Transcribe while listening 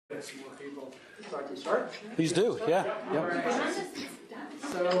Some more people. So I can start? Please do, yeah. Right.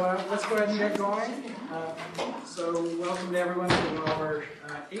 So let's go ahead and get going. So welcome to everyone to our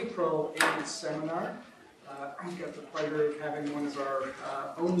April AIDS seminar. I've got the pleasure of having one of our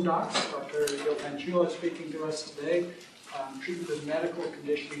own docs, Dr. Gilbert, Fanciullo, speaking to us today. Treatment of medical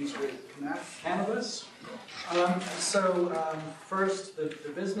conditions with cannabis. First,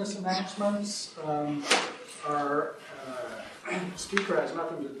 the business announcements. Our speaker has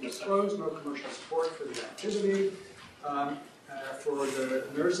nothing to disclose, no commercial support for the activity. For the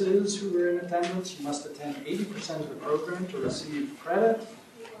nurses who are in attendance, you must attend 80% of the program to receive credit.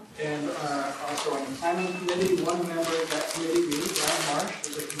 And also on the planning committee, one member of that committee, Brian Marsh,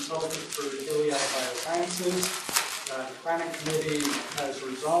 is a consultant for Gilead Biosciences. The planning committee has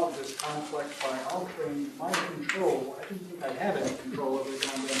resolved this conflict by altering my control. I didn't think I had any control over the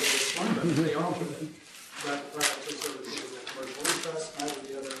end of this one, but they altered it. But relative services of commercial interest, neither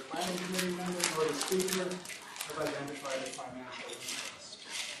the other planning committee members nor the speaker have identified a financial interest.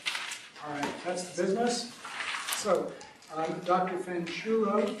 All right, that's the business. So, Dr.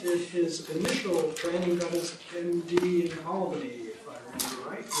 Fanciullo did his initial training, got his MD in Albany, if I remember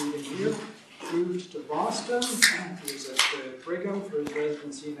right, reading here. Moved to Boston, he was at Brigham for his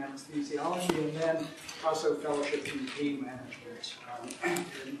residency in anesthesiology, and then also fellowship in pain management. And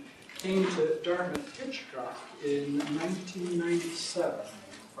came to Dartmouth-Hitchcock in 1997,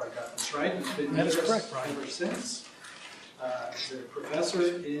 if I got this right. He's been that is here correct, Brian. Ever since. He's a professor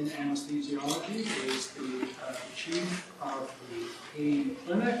in anesthesiology. He is the chief of the pain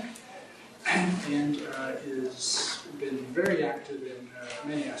clinic, and has been very active in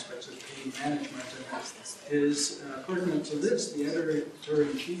many aspects of pain management. And is pertinent to this, the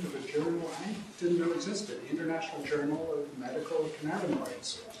editor-in-chief of a journal I didn't know existed, the International Journal of Medical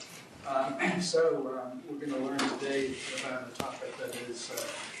Cannabinoids. We're going to learn today about a topic that is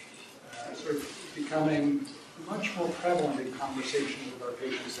sort of becoming much more prevalent in conversation with our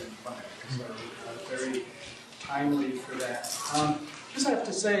patients in clinic. So very timely for that. Just have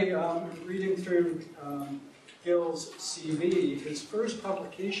to say, reading through Gil's CV, his first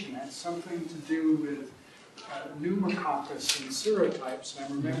publication had something to do with pneumococcus and serotypes, and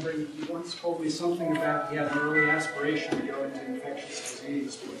I'm remembering he once told me something about he had an early aspiration to go into infectious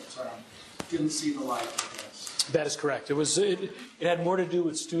disease, but didn't see the light, I guess. That is correct. It had more to do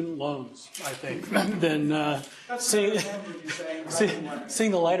with student loans, I think, than seeing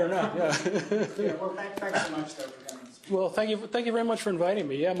the light or not. Yeah. Yeah, well, thanks so much, though, for coming. Well, thank you very much for inviting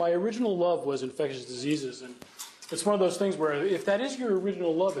me. Yeah, my original love was infectious diseases, and it's one of those things where if that is your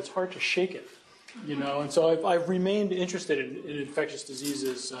original love, it's hard to shake it. You know, and so I've remained interested in infectious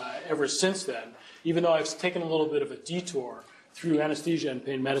diseases ever since then, even though I've taken a little bit of a detour through anesthesia and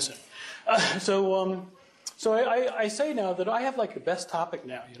pain medicine. So I say now that I have like the best topic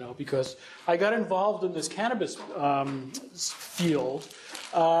now, you know, because I got involved in this cannabis field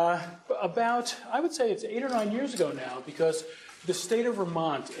about, I would say it's 8 or 9 years ago now, because the state of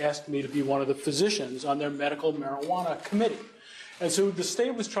Vermont asked me to be one of the physicians on their medical marijuana committee. And so the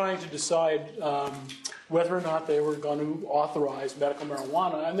state was trying to decide whether or not they were going to authorize medical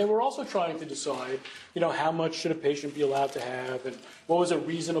marijuana, and they were also trying to decide, you know, how much should a patient be allowed to have, and what was a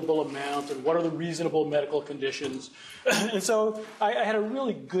reasonable amount, and what are the reasonable medical conditions. And so I had a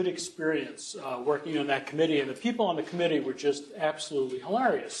really good experience working on that committee, and the people on the committee were just absolutely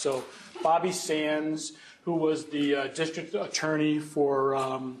hilarious. So Bobby Sands, who was the district attorney for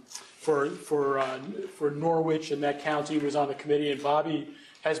Norwich in that county, was on the committee, and Bobby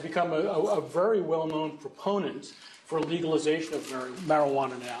has become a very well-known proponent for legalization of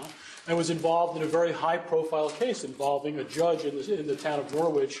marijuana now, and was involved in a very high-profile case involving a judge in the town of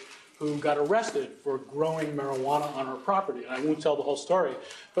Norwich who got arrested for growing marijuana on her property. And I won't tell the whole story,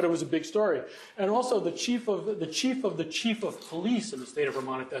 but it was a big story. And also the chief of police in the state of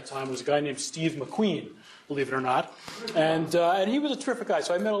Vermont at that time was a guy named Steve McQueen, believe it or not. And he was a terrific guy.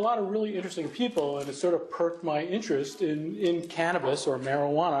 So I met a lot of really interesting people, and it sort of perked my interest in cannabis or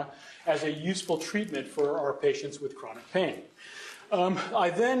marijuana as a useful treatment for our patients with chronic pain.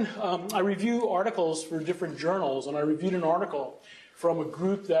 I review articles for different journals, and I reviewed an article from a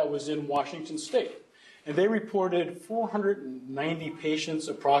group that was in Washington State. And they reported 490 patients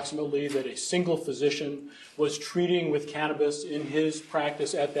approximately that a single physician was treating with cannabis in his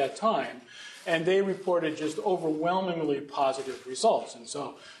practice at that time. And they reported just overwhelmingly positive results. And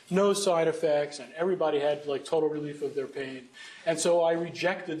so no side effects, and everybody had like total relief of their pain. And so I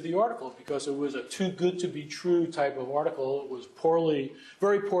rejected the article because it was a too good to be true type of article. It was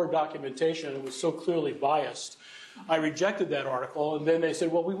very poor documentation. It was so clearly biased. I rejected that article, and then they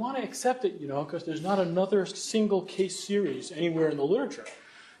said, well, we want to accept it, you know, because there's not another single case series anywhere in the literature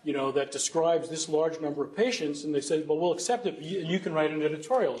that describes this large number of patients. And they said, well, we'll accept it, and you can write an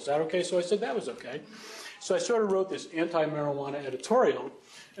editorial. Is that okay? So I said that was okay. So I sort of wrote this anti-marijuana editorial.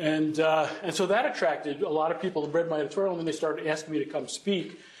 And so that attracted a lot of people who read my editorial, and then they started asking me to come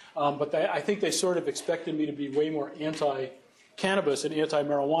speak. But I think they sort of expected me to be way more anti-cannabis and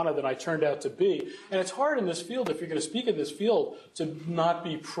anti-marijuana than I turned out to be. And it's hard in this field, if you're going to speak in this field, to not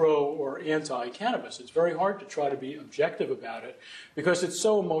be pro or anti-cannabis. It's very hard to try to be objective about it because it's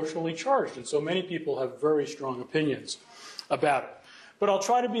so emotionally charged, and so many people have very strong opinions about it. But I'll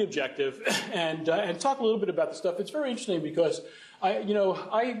try to be objective and talk a little bit about the stuff. It's very interesting because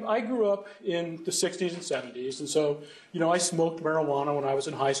I grew up in the 60s and 70s, and so, I smoked marijuana when I was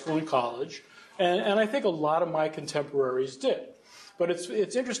in high school and college, and I think a lot of my contemporaries did. But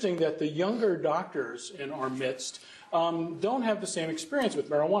it's interesting that the younger doctors in our midst don't have the same experience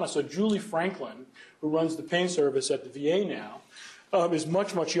with marijuana. So Julie Franklin, who runs the pain service at the VA now, is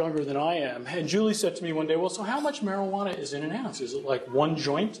much, much younger than I am. And Julie said to me one day, well, so how much marijuana is in an ounce? Is it like one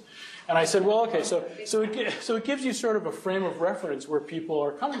joint? And I said, well, okay, so it gives you sort of a frame of reference where people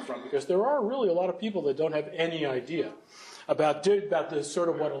are coming from, because there are really a lot of people that don't have any idea about the sort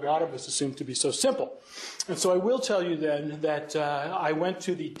of what a lot of us assume to be so simple. And so I will tell you then that I went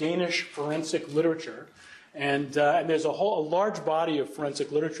to the Danish forensic literature, and there's a large body of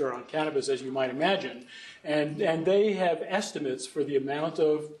forensic literature on cannabis, as you might imagine, and they have estimates for the amount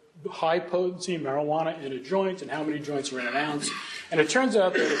of high-potency marijuana in a joint and how many joints are in an ounce. And it turns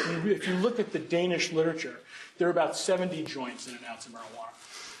out that if you look at the Danish literature, there are about 70 joints in an ounce of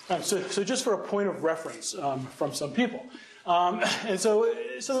marijuana. So just for a point of reference from some people. And so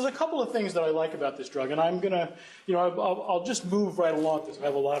there's a couple of things that I like about this drug, and I'm going to, I'll just move right along because I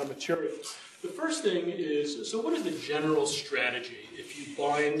have a lot of material. The first thing is, so what is the general strategy if you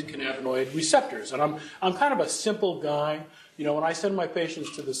bind cannabinoid receptors? And I'm kind of a simple guy. When I send my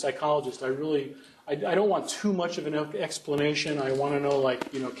patients to the psychologist, I don't want too much of an explanation. I want to know,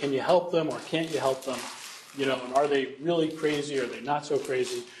 can you help them or can't you help them? And are they really crazy or are they not so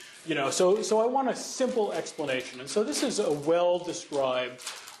crazy? So I want a simple explanation. And so this is a well-described,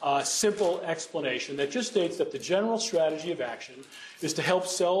 simple explanation that just states that the general strategy of action is to help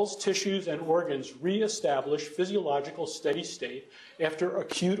cells, tissues, and organs reestablish physiological steady state after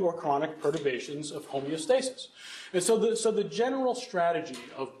acute or chronic perturbations of homeostasis. And so the general strategy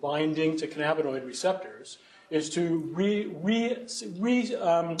of binding to cannabinoid receptors is to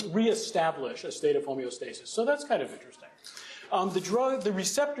reestablish a state of homeostasis. So that's kind of interesting. The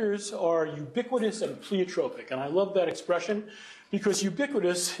receptors are ubiquitous and pleiotropic, and I love that expression because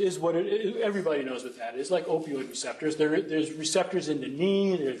ubiquitous is everybody knows what that is, like opioid receptors. There's receptors in the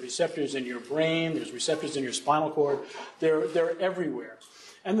knee, there's receptors in your brain, there's receptors in your spinal cord. They're everywhere.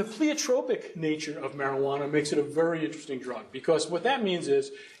 And the pleiotropic nature of marijuana makes it a very interesting drug because what that means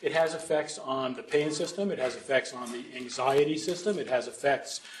is it has effects on the pain system, it has effects on the anxiety system, it has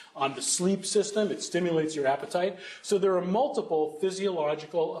effects on the sleep system, it stimulates your appetite. So there are multiple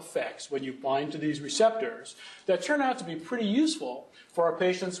physiological effects when you bind to these receptors that turn out to be pretty useful for our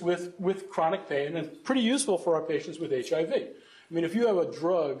patients with chronic pain and pretty useful for our patients with HIV. I mean, if you have a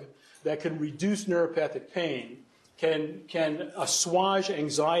drug that can reduce neuropathic pain, can assuage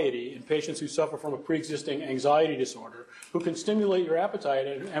anxiety in patients who suffer from a pre-existing anxiety disorder, who can stimulate your appetite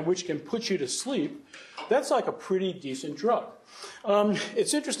and which can put you to sleep, that's like a pretty decent drug.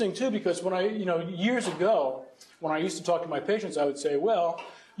 It's interesting too because when years ago, when I used to talk to my patients, I would say, well,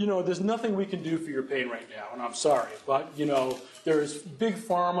 there's nothing we can do for your pain right now, and I'm sorry, but there's big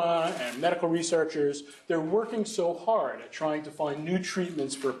pharma and medical researchers, they're working so hard at trying to find new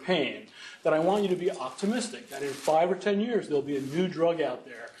treatments for pain that I want you to be optimistic that in 5 or 10 years there'll be a new drug out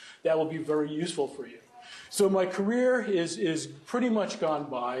there that will be very useful for you. So my career is pretty much gone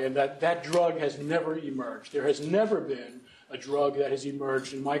by, and that drug has never emerged. There has never been a drug that has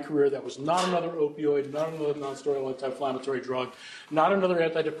emerged in my career that was not another opioid, not another non-steroidal anti-inflammatory drug, not another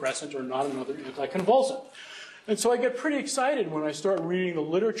antidepressant, or not another anticonvulsant. And so I get pretty excited when I start reading the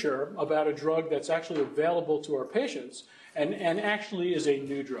literature about a drug that's actually available to our patients and actually is a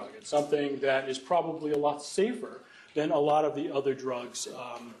new drug. It's something that is probably a lot safer than a lot of the other drugs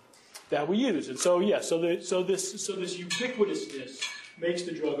that we use. And so, yeah, so this ubiquitousness makes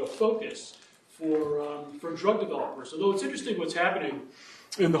the drug a focus for drug developers. Although it's interesting what's happening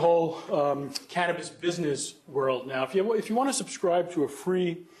in the whole cannabis business world now. If you want to subscribe to a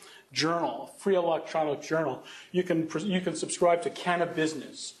free journal, free electronic journal, you can subscribe to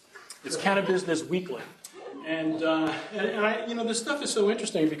Cannabis. It's Cannabis Weekly. And this stuff is so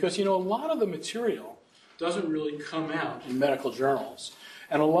interesting because, a lot of the material doesn't really come out in medical journals.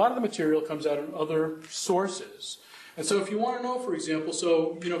 And a lot of the material comes out in other sources. And so if you want to know, for example,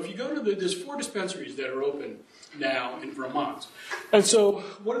 so, if you go to there's 4 dispensaries that are open now in Vermont. And so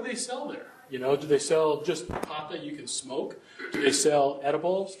what do they sell there? Do they sell just pot that you can smoke? Do they sell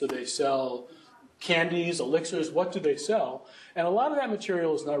edibles? Do they sell candies, elixirs? What do they sell? And a lot of that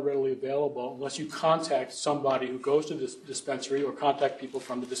material is not readily available unless you contact somebody who goes to this dispensary or contact people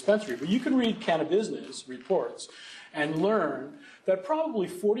from the dispensary. But you can read Cannabis reports and learn that probably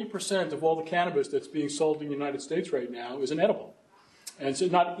 40% of all the cannabis that's being sold in the United States right now is inedible. And it's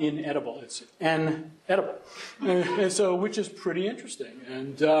not inedible, it's inedible. And so, which is pretty interesting.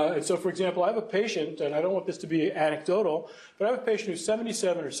 And so, for example, I have a patient, and I don't want this to be anecdotal, but I have a patient who's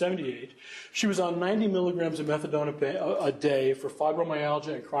 77 or 78. She was on 90 milligrams of methadone a day for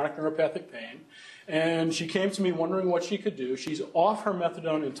fibromyalgia and chronic neuropathic pain. And she came to me wondering what she could do. She's off her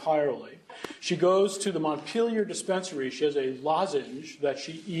methadone entirely. She goes to the Montpelier dispensary. She has a lozenge that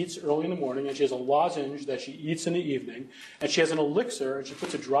she eats early in the morning, and she has a lozenge that she eats in the evening. And she has an elixir, and she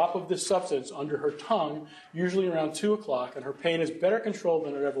puts a drop of this substance under her tongue, usually around 2 o'clock, and her pain is better controlled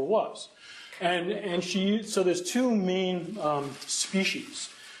than it ever was. So there's 2 main species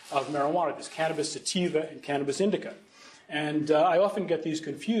of marijuana. There's cannabis sativa and cannabis indica. And I often get these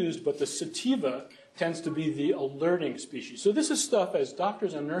confused, but the sativa tends to be the alerting species. So this is stuff, as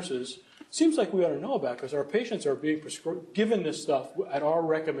doctors and nurses, seems like we ought to know about, because our patients are being given this stuff at our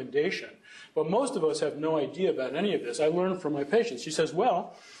recommendation. But most of us have no idea about any of this. I learned from my patients. She says,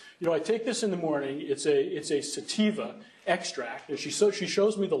 well, I take this in the morning. It's a sativa extract. And she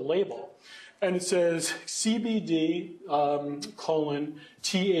shows me the label. And it says CBD, THC,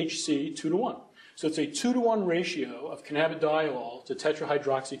 2-to-1. So it's a 2-to-1 ratio of cannabidiol to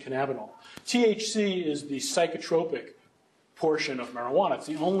tetrahydroxycannabinol. THC is the psychotropic portion of marijuana. It's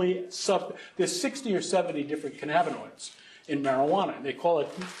the only there's 60 or 70 different cannabinoids in marijuana, and they call it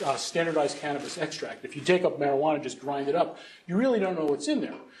standardized cannabis extract. If you take up marijuana and just grind it up, you really don't know what's in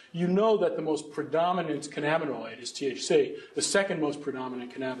there. You know that the most predominant cannabinoid is THC. The second most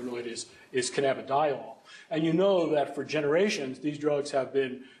predominant cannabinoid is cannabidiol. And you know that for generations, these drugs have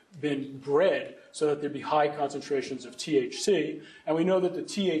been bred so that there'd be high concentrations of THC, and we know that the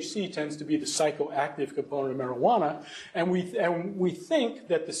THC tends to be the psychoactive component of marijuana, and we think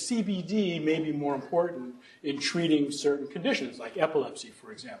that the CBD may be more important in treating certain conditions, like epilepsy,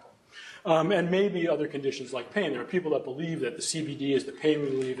 for example, and maybe other conditions like pain. There are people that believe that the CBD is the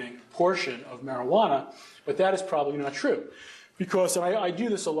pain-relieving portion of marijuana, but that is probably not true. Because, and I do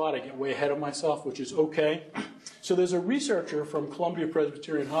this a lot, I get way ahead of myself, which is okay. So there's a researcher from Columbia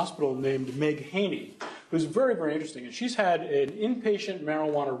Presbyterian Hospital named Meg Haney, who's very, very interesting. And she's had an inpatient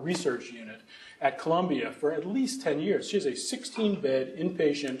marijuana research unit at Columbia for at least 10 years. She has a 16-bed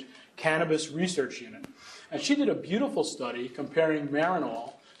inpatient cannabis research unit. And she did a beautiful study comparing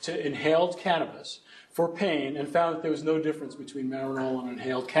Marinol to inhaled cannabis for pain and found that there was no difference between Marinol and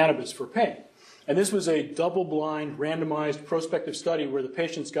inhaled cannabis for pain. And this was a double-blind, randomized, prospective study where the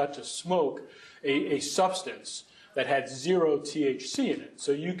patients got to smoke a substance that had 0 THC in it.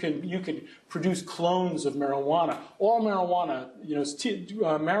 So you can produce clones of marijuana. All marijuana,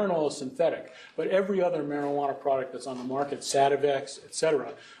 Marinol is synthetic, but every other marijuana product that's on the market, Sativex,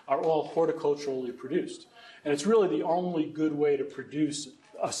 etc., are all horticulturally produced. And it's really the only good way to produce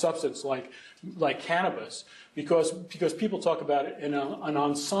a substance like cannabis, because people talk about it in an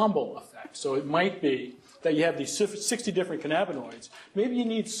ensemble effect. So it might be that you have these 60 different cannabinoids. Maybe you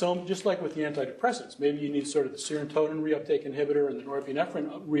need some, just like with the antidepressants, maybe you need sort of the serotonin reuptake inhibitor and the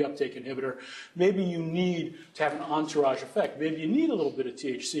norepinephrine reuptake inhibitor. Maybe you need to have an entourage effect. Maybe you need a little bit of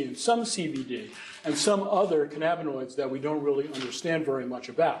THC and some CBD and some other cannabinoids that we don't really understand very much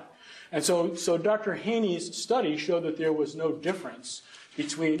about. And so Dr. Haney's study showed that there was no difference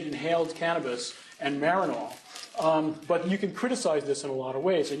between inhaled cannabis and Marinol. But you can criticize this in a lot of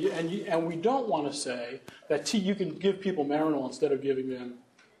ways. And we don't want to say that you can give people Marinol instead of giving them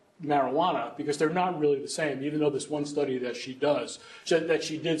marijuana, because they're not really the same, even though this one study that she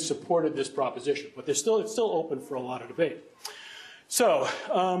did supported this proposition. But it's still open for a lot of debate. So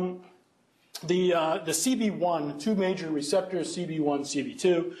the CB1, 2 major receptors, CB1,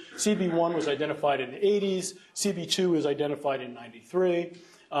 CB2. CB1 was identified in the 80s. CB2 was identified in 93.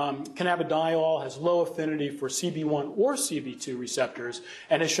 Cannabidiol has low affinity for CB1 or CB2 receptors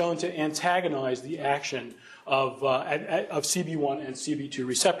and is shown to antagonize the action of CB1 and CB2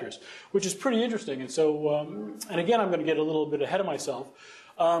 receptors, which is pretty interesting. And so, and again, I'm going to get a little bit ahead of myself.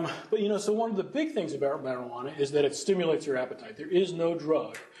 But so one of the big things about marijuana is that it stimulates your appetite. There is no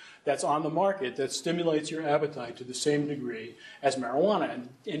drug that's on the market that stimulates your appetite to the same degree as marijuana.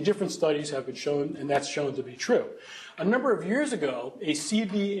 And different studies have been shown, and that's shown to be true. A number of years ago, a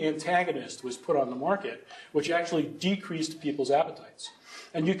CB antagonist was put on the market, which actually decreased people's appetites.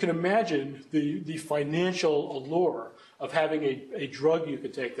 And you can imagine the financial allure of having a drug you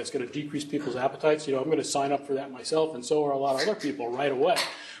could take that's going to decrease people's appetites. You know, I'm going to sign up for that myself, and so are a lot of other people right away.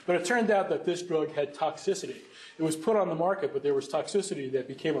 But it turned out that this drug had toxicity. It was put on the market, but there was toxicity that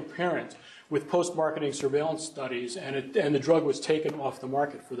became apparent with post-marketing surveillance studies, and the drug was taken off the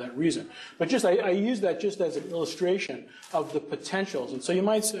market for that reason. But just I use that just as an illustration of the potentials. And so you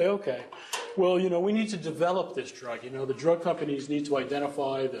might say, okay, well, you know, we need to develop this drug. You know, the drug companies need to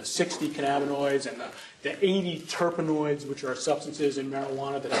identify the 60 cannabinoids and the 80 terpenoids, which are substances in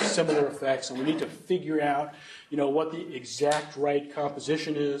marijuana that have similar effects, and we need to figure out, you know, what the exact right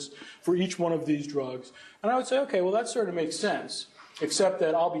composition is for each one of these drugs. And I would say, okay, well, that sort of makes sense, except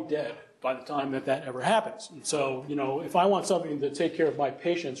that I'll be dead by the time that that ever happens. And so, you know, if I want something to take care of my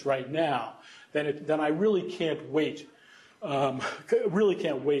patients right now, then I really can't wait. Really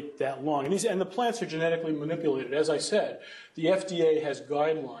can't wait that long. And the plants are genetically manipulated. As I said, the FDA has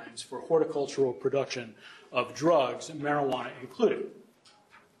guidelines for horticultural production of drugs, and marijuana included.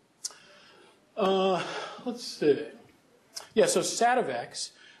 Let's see. Yeah, so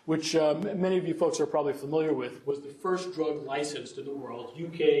Sativex, which many of you folks are probably familiar with, was the first drug licensed in the world,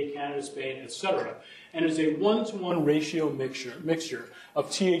 UK, Canada, Spain, etc., and is a 1-to-1 ratio mixture of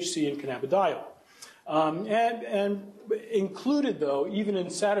THC and cannabidiol. And included, though, even in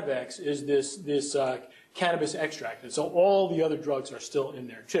Sativex, is this cannabis extract. And so all the other drugs are still in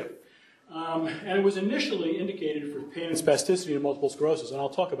there, too. And it was initially indicated for pain and spasticity in multiple sclerosis, and I'll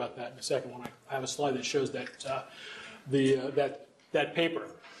talk about that in a second when I have a slide that shows that, that paper.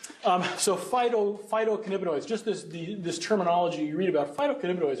 So phytocannabinoids, just this terminology you read about,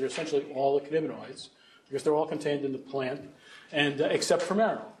 phytocannabinoids are essentially all the cannabinoids, because they're all contained in the plant, and except for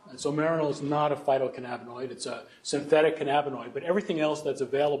marinol. And so marinol is not a phytocannabinoid, it's a synthetic cannabinoid, but everything else that's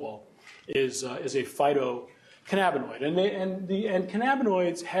available is a phytocannabinoid. And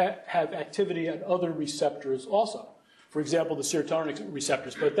cannabinoids have activity at other receptors also. For example, the serotonin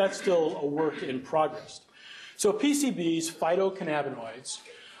receptors, but that's still a work in progress. So PCBs, phytocannabinoids,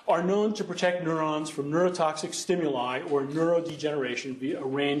 are known to protect neurons from neurotoxic stimuli or neurodegeneration via a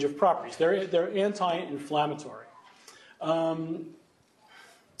range of properties. They're anti-inflammatory.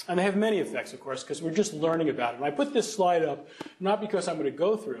 And they have many effects, of course, because we're just learning about it. And I put this slide up not because I'm going to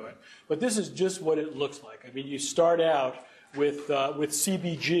go through it, but this is just what it looks like. I mean, you start out with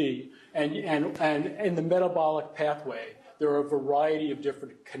CBG, and in the metabolic pathway, there are a variety of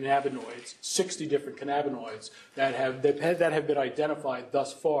different cannabinoids, 60 different cannabinoids that have been identified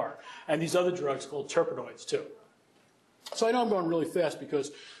thus far, and these other drugs called terpenoids too. So I know I'm going really fast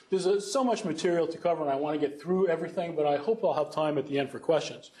because there's so much material to cover, and I want to get through everything, but I hope I'll have time at the end for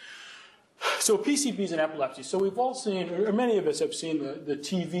questions. So PCBs and epilepsy. So we've all seen, or many of us have seen the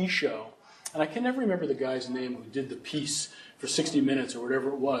TV show, and I can never remember the guy's name who did the piece for 60 Minutes or whatever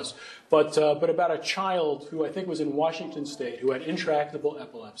it was, but about a child who I think was in Washington State who had intractable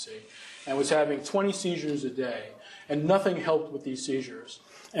epilepsy and was having 20 seizures a day, and nothing helped with these seizures.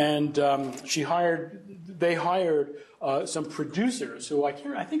 And they hired some producers who I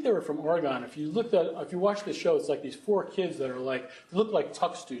think they were from Oregon. If you watch the show, it's like these 4 kids that are look like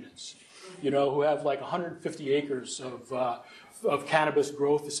Tuck students, you know, who have like 150 acres of cannabis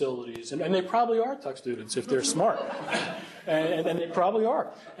grow facilities, and they probably are Tuck students if they're smart, and they probably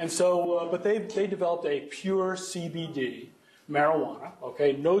are. And so, but they developed a pure CBD marijuana,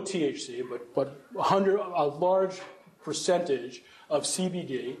 okay, no THC, but a large percentage of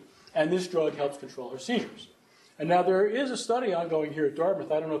CBD, and this drug helps control their seizures. And now there is a study ongoing here at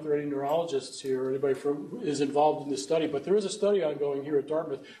Dartmouth. I don't know if there are any neurologists here or anybody is involved in this study, but there is a study ongoing here at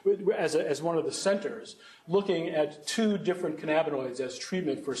Dartmouth as one of the centers looking at 2 different cannabinoids as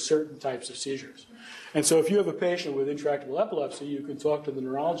treatment for certain types of seizures. And so if you have a patient with intractable epilepsy, you can talk to the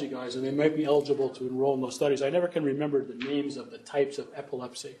neurology guys, and they might be eligible to enroll in those studies. I never can remember the names of the types of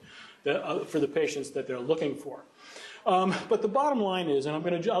epilepsy for the patients that they're looking for. But the bottom line is, and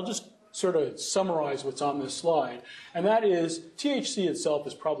I'll just sort of summarize what's on this slide, and that is THC itself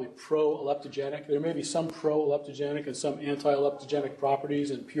is probably pro-eleptogenic. There may be some pro-eleptogenic and some anti-eleptogenic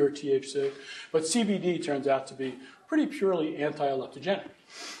properties in pure THC, but CBD turns out to be pretty purely anti-eleptogenic.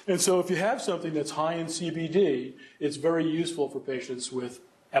 And so if you have something that's high in CBD, it's very useful for patients with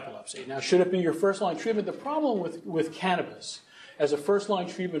epilepsy. Now, should it be your first-line treatment? The problem with cannabis as a first-line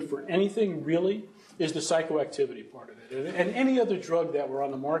treatment for anything really is the psychoactivity part of it. And any other drug that were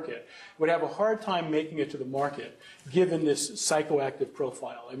on the market would have a hard time making it to the market given this psychoactive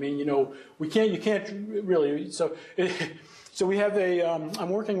profile. I mean, you know, you can't really, so we have I'm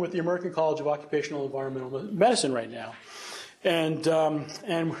working with the American College of Occupational and Environmental Medicine right now. And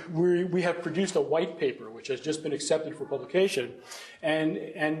we have produced a white paper, which has just been accepted for publication, and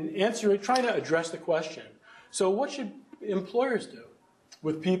trying to address the question. So what should employers do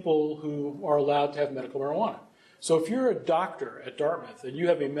with people who are allowed to have medical marijuana? So if you're a doctor at Dartmouth and you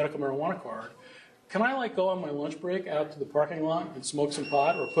have a medical marijuana card, can I go on my lunch break out to the parking lot and smoke some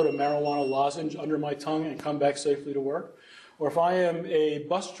pot, or put a marijuana lozenge under my tongue and come back safely to work? Or if I am a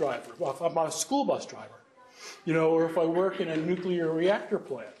bus driver, well, if I'm a school bus driver, you know, or if I work in a nuclear reactor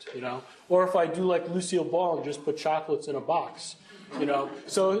plant, you know, or if I do like Lucille Ball and just put chocolates in a box, you know.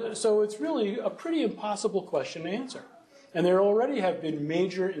 So it's really a pretty impossible question to answer. And there already have been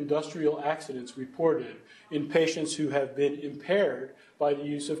major industrial accidents reported in patients who have been impaired by the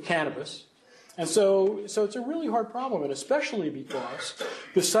use of cannabis. And so it's a really hard problem, and especially because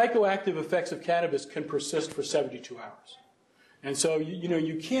the psychoactive effects of cannabis can persist for 72 hours. And so, you know,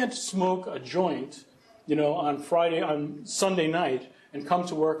 you can't smoke a joint, you know, on Sunday night and come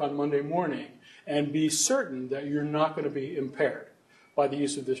to work on Monday morning and be certain that you're not going to be impaired by the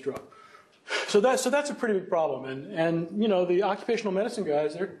use of this drug. So that's a pretty big problem, and you know, the occupational medicine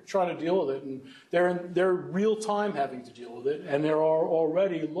guys, they're trying to deal with it, and they're real time having to deal with it, and there are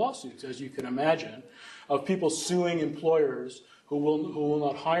already lawsuits, as you can imagine, of people suing employers who will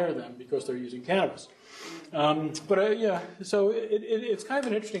not hire them because they're using cannabis. Yeah, so it's kind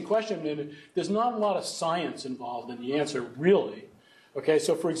of an interesting question, and there's not a lot of science involved in the answer, really. Okay,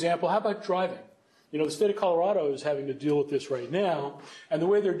 so for example, how about driving? You know, the state of Colorado is having to deal with this right now, and the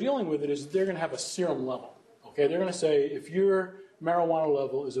way they're dealing with it is they're going to have a serum level. Okay, they're going to say if your marijuana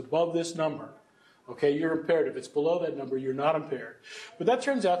level is above this number, okay, you're impaired. If it's below that number, you're not impaired. But that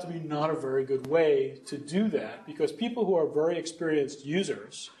turns out to be not a very good way to do that, because people who are very experienced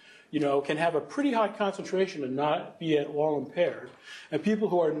users, you know, can have a pretty high concentration and not be at all impaired, and people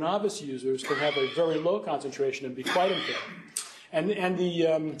who are novice users can have a very low concentration and be quite impaired. And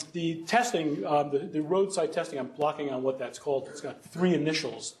the testing, the roadside testing, I'm blocking on what that's called. It's got 3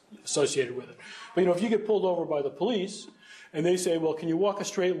 initials associated with it. But you know, if you get pulled over by the police and they say, well, can you walk a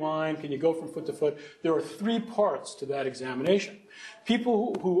straight line? Can you go from foot to foot? There are 3 parts to that examination.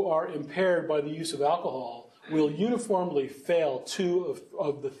 People who are impaired by the use of alcohol will uniformly fail 2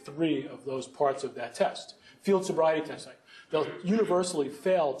 of the 3 of those parts of that test. Field sobriety testing. They'll universally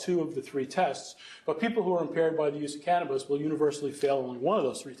fail 2 of the 3 tests, but people who are impaired by the use of cannabis will universally fail only 1 of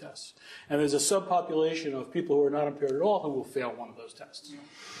those 3 tests. And there's a subpopulation of people who are not impaired at all who will fail 1 of those tests.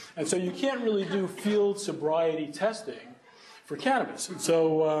 And so you can't really do field sobriety testing for cannabis. And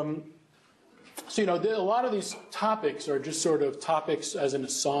so, you know, a lot of these topics are just sort of topics as an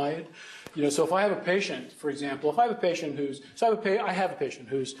aside. You know, so if I have a patient, for example, I have a patient who's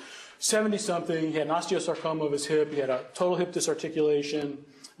 70-something, he had an osteosarcoma of his hip, he had a total hip disarticulation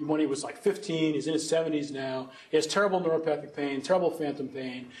when he was like 15, he's in his 70s now, he has terrible neuropathic pain, terrible phantom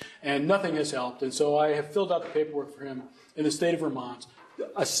pain, and nothing has helped. And so I have filled out the paperwork for him in the state of Vermont,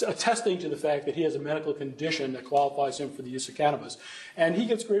 attesting to the fact that he has a medical condition that qualifies him for the use of cannabis, and he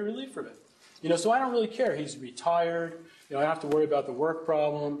gets great relief from it. You know, so I don't really care. He's retired. You know, I don't have to worry about the work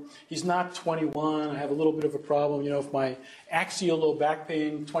problem. He's not 21. I have a little bit of a problem. You know, if my axial low back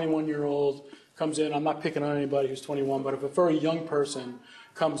pain, 21-year-old comes in, I'm not picking on anybody who's 21, but if a very young person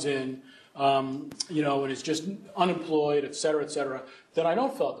comes in, you know, and is just unemployed, et cetera, then I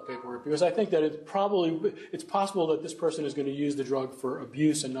don't fill out the paperwork, because I think that it's possible that this person is going to use the drug for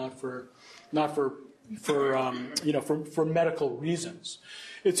abuse and not for medical reasons.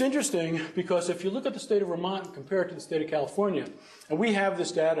 It's interesting because if you look at the state of Vermont and compare it to the state of California, and we have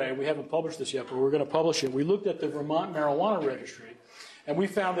this data, and we haven't published this yet, but we're going to publish it. We looked at the Vermont Marijuana Registry, and we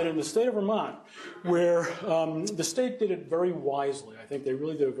found that in the state of Vermont, where the state did it very wisely, I think they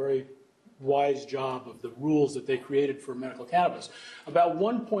really did a very wise job of the rules that they created for medical cannabis. About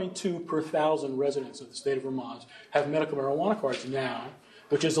 1.2 per 1,000 residents of the state of Vermont have medical marijuana cards now,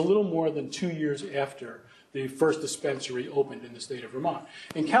 which is a little more than 2 years after the first dispensary opened in the state of Vermont.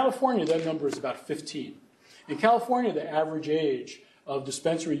 In California, that number is about 15. In California, the average age of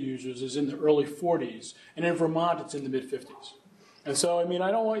dispensary users is in the early 40s, and in Vermont, it's in the mid-50s. And so, I mean,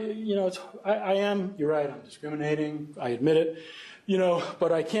 I don't want, you know, you're right, I'm discriminating, I admit it, you know,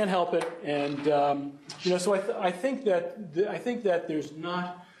 but I can't help it, and, you know, so I think that there's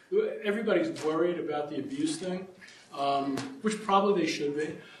not, everybody's worried about the abuse thing, which probably they should be.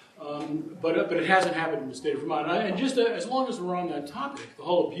 But it hasn't happened in the state of Vermont. And just as long as we're on that topic, the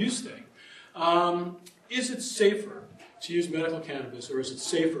whole abuse thing, Is it safer to use medical cannabis, or is it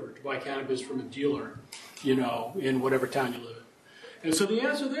safer to buy cannabis from a dealer, in whatever town you live in? And so the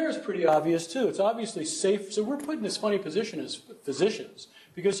answer there is pretty obvious, too. It's obviously safe. So we're put in this funny position as physicians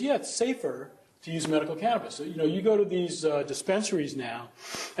because, yeah, it's safer to use medical cannabis. So, you go to these dispensaries now,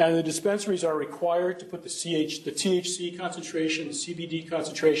 and the dispensaries are required to put the THC concentration, the CBD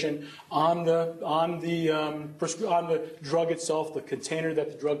concentration on the drug itself, the container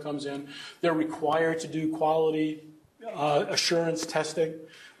that the drug comes in. They're required to do quality assurance testing.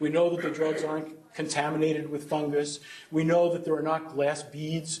 We know that the drugs aren't contaminated with fungus. We know that there are not glass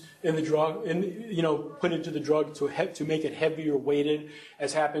beads in the drug, put into the drug to make it heavier weighted,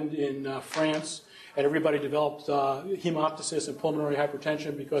 as happened in France. And everybody developed hemoptysis and pulmonary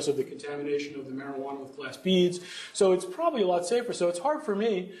hypertension because of the contamination of the marijuana with glass beads. So it's probably a lot safer. So it's hard for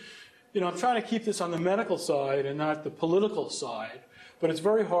me, I'm trying to keep this on the medical side and not the political side. But it's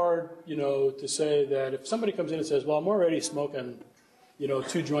very hard, to say that if somebody comes in and says, well, I'm already smoking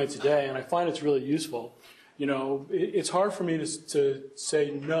 2 joints a day, and I find it's really useful. It's hard for me to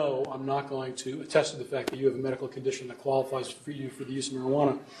say, no, I'm not going to attest to the fact that you have a medical condition that qualifies for you for the use of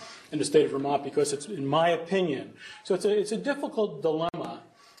marijuana in the state of Vermont, because it's, in my opinion, so it's a difficult dilemma,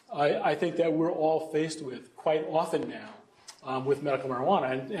 I think, that we're all faced with quite often now with medical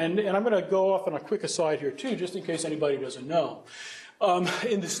marijuana. And I'm going to go off on a quick aside here, too, just in case anybody doesn't know.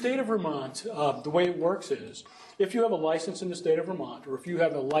 In the state of Vermont, the way it works is, if you have a license in the state of Vermont, or if you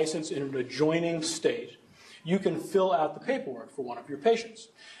have a license in an adjoining state, you can fill out the paperwork for one of your patients.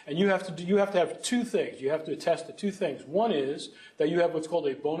 And you have to have 2 things. You have to attest to 2 things. One is that you have what's called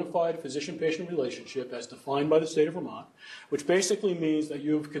a bona fide physician-patient relationship as defined by the state of Vermont, which basically means that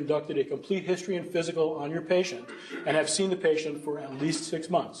you have conducted a complete history and physical on your patient and have seen the patient for at least 6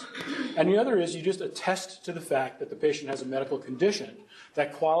 months. And the other is you just attest to the fact that the patient has a medical condition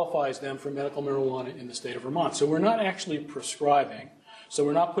that qualifies them for medical marijuana in the state of Vermont. So we're not actually prescribing. So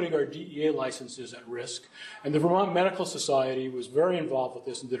we're not putting our DEA licenses at risk. And the Vermont Medical Society was very involved with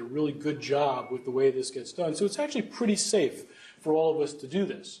this and did a really good job with the way this gets done. So it's actually pretty safe for all of us to do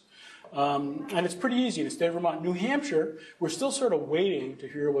this. And it's pretty easy in the state of Vermont. New Hampshire, we're still sort of waiting to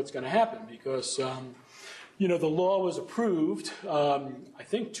hear what's going to happen because, the law was approved, I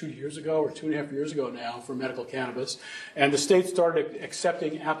think 2 years ago or 2.5 years ago now for medical cannabis. And the state started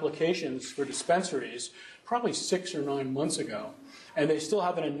accepting applications for dispensaries probably 6 or 9 months ago. And they still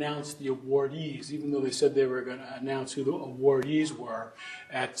haven't announced the awardees, even though they said they were going to announce who the awardees were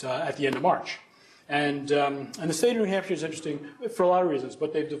at the end of March. And the state of New Hampshire is interesting for a lot of reasons,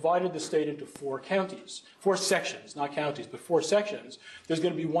 but they've divided the state into 4 counties, 4 sections, not counties, but 4 sections. There's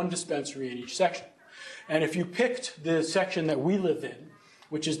going to be 1 dispensary in each section. And if you picked the section that we live in,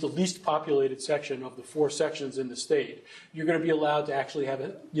 which is the least populated section of the 4 sections in the state, you're going to be allowed to actually have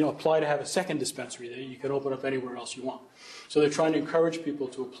apply to have a second dispensary that you can open up anywhere else you want. So they're trying to encourage people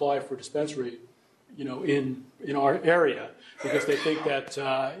to apply for dispensary, in our area, because they think that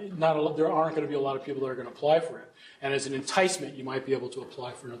there aren't going to be a lot of people that are going to apply for it. And as an enticement, you might be able to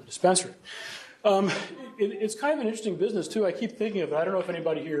apply for another dispensary. It's kind of an interesting business, too. I keep thinking of it. I don't know if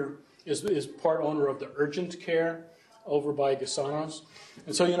anybody here is part owner of the urgent care over by Gasanos.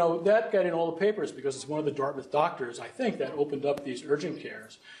 And so, that got in all the papers because it's one of the Dartmouth doctors, I think, that opened up these urgent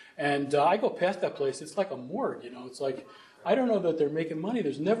cares. And I go past that place, it's like a morgue, It's like, I don't know that they're making money.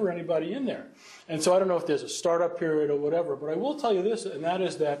 There's never anybody in there. And so I don't know if there's a startup period or whatever, but I will tell you this, and that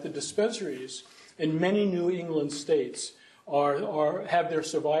is that the dispensaries in many New England states have their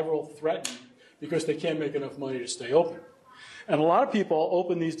survival threatened because they can't make enough money to stay open. And a lot of people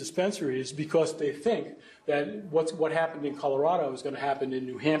open these dispensaries because they think that what happened in Colorado is going to happen in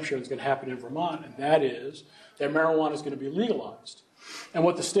New Hampshire and is going to happen in Vermont, and that is that marijuana is going to be legalized. And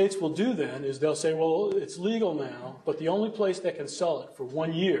what the states will do then is they'll say, well, it's legal now, but the only place that can sell it for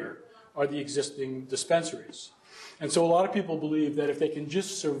 1 year are the existing dispensaries. And so a lot of people believe that if they can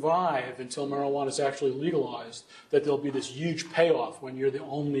just survive until marijuana is actually legalized, that there'll be this huge payoff when you're the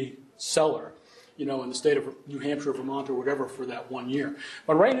only seller, in the state of New Hampshire, Vermont, or whatever for that 1 year.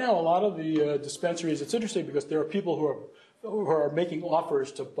 But right now, a lot of the dispensaries, it's interesting because there are people who are making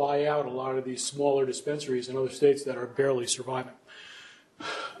offers to buy out a lot of these smaller dispensaries in other states that are barely surviving.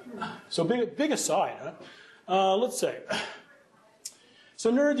 So big aside, huh? Let's say.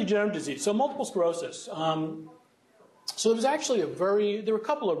 So neurodegenerative disease. So multiple sclerosis. So there was actually there were a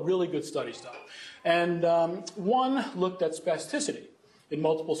couple of really good studies done. And one looked at spasticity in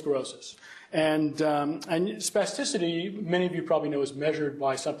multiple sclerosis. And spasticity, many of you probably know, is measured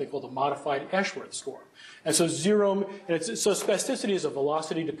by something called the modified Ashworth score. And so so spasticity is a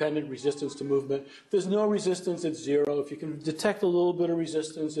velocity-dependent resistance to movement. If there's no resistance, it's 0. If you can detect a little bit of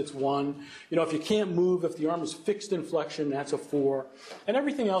resistance, it's 1. If you can't move, if the arm is fixed in flexion, that's a 4. And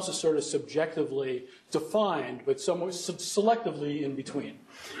everything else is sort of subjectively defined, but somewhat selectively in between.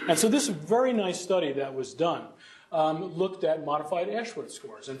 And so this very nice study that was done looked at modified Ashworth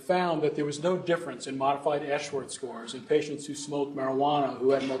scores and found that there was no difference in modified Ashworth scores in patients who smoked marijuana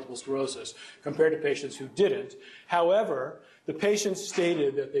who had multiple sclerosis compared to patients who didn't. However, the patients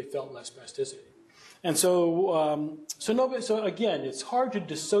stated that they felt less spasticity. And so again, it's hard to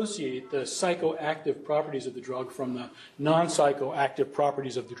dissociate the psychoactive properties of the drug from the non-psychoactive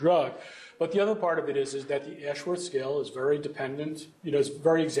properties of the drug. But the other part of it is that the Ashworth scale is very dependent, it's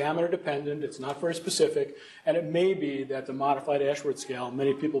very examiner dependent, it's not very specific, and it may be that the modified Ashworth scale,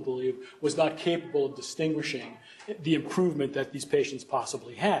 many people believe, was not capable of distinguishing the improvement that these patients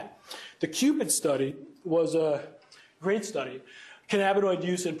possibly had. The Cupid study was a great study. Cannabinoid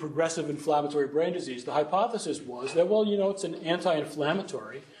use in progressive inflammatory brain disease. The hypothesis was that, well, it's an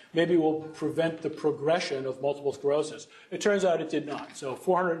anti-inflammatory. Maybe it will prevent the progression of multiple sclerosis. It turns out it did not. So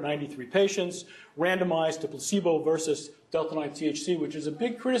 493 patients randomized to placebo versus delta-9 THC, which is a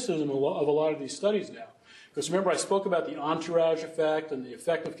big criticism of a lot of these studies now. Because remember, I spoke about the entourage effect and the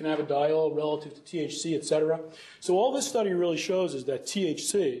effect of cannabidiol relative to THC, et cetera. So all this study really shows is that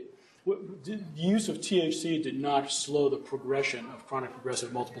THC, the use of THC did not slow the progression of chronic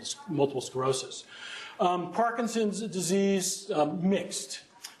progressive multiple sclerosis. Parkinson's disease, mixed.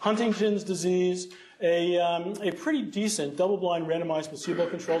 Huntington's disease, a pretty decent double-blind randomized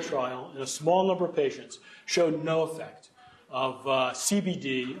placebo-controlled trial in a small number of patients showed no effect of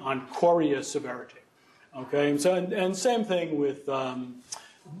CBD on chorea severity. Okay, and same thing with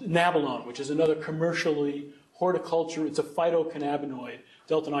nabilone, which is another commercially horticulture. It's a phytocannabinoid,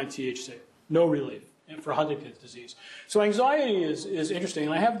 delta-9 THC. No relief for Huntington's disease. So anxiety is interesting,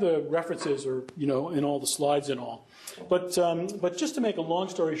 and I have the references, in all the slides and all. But just to make a long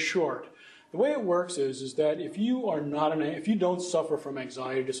story short, the way it works is that if you don't suffer from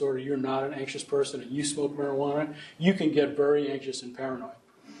anxiety disorder, you're not an anxious person, and you smoke marijuana, you can get very anxious and paranoid.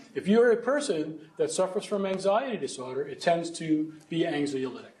 If you're a person that suffers from anxiety disorder, it tends to be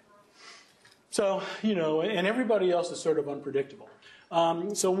anxiolytic. So, and everybody else is sort of unpredictable.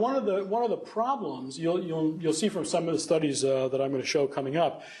 So one of the problems you'll see from some of the studies that I'm going to show coming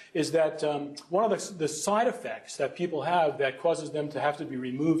up is that one of the side effects that people have that causes them to have to be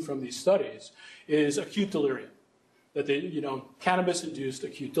removed from these studies is acute delirium. That cannabis-induced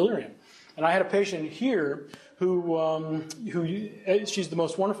acute delirium. And I had a patient here who she's the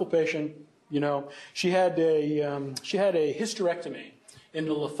most wonderful patient. She had a hysterectomy in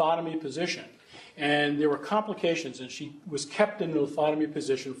the lithotomy position. And there were complications, and she was kept in the lithotomy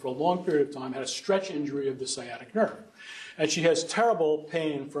position for a long period of time, had a stretch injury of the sciatic nerve. And she has terrible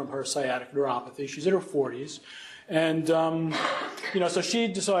pain from her sciatic neuropathy. She's in her 40s. And, so she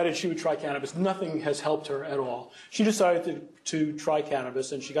decided she would try cannabis. Nothing has helped her at all. She decided to try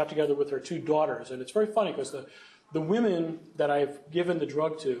cannabis, and she got together with her 2 daughters. And it's very funny because the women that I've given the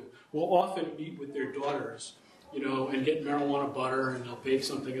drug to will often meet with their daughters, and get marijuana butter, and they'll bake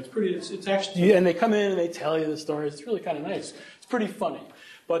something. It's actually, and they come in and they tell you the stories. It's really kind of nice. It's pretty funny.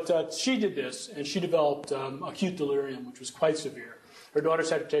 But she did this, and she developed acute delirium, which was quite severe. Her daughters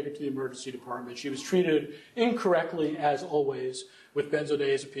had to take her to the emergency department. She was treated incorrectly, as always, with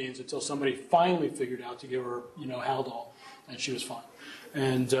benzodiazepines until somebody finally figured out to give her, Haldol, and she was fine.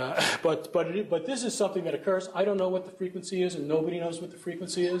 And but this is something that occurs. I don't know what the frequency is, and nobody knows what the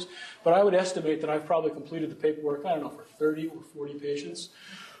frequency is. But I would estimate that I've probably completed the paperwork, I don't know, for 30 or 40 patients.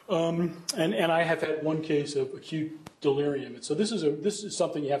 And I have had 1 case of acute delirium. And so this is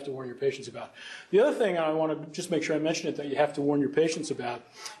something you have to warn your patients about. The other thing, and I want to just make sure I mention it, that you have to warn your patients about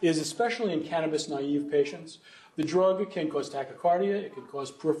is, especially in cannabis-naive patients, the drug can cause tachycardia, it can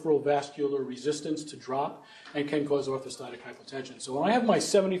cause peripheral vascular resistance to drop, and can cause orthostatic hypotension. So when I have my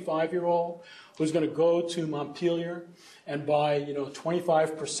 75-year-old who's going to go to Montpelier and buy,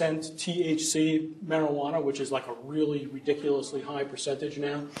 25% THC marijuana, which is like a really ridiculously high percentage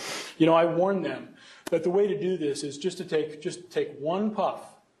now, I warn them that the way to do this is just to take 1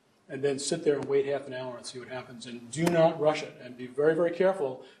 puff and then sit there and wait half an hour and see what happens. And do not rush it, and be very, very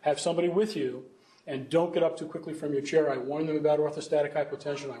careful. Have somebody with you. And don't get up too quickly from your chair. I warn them about orthostatic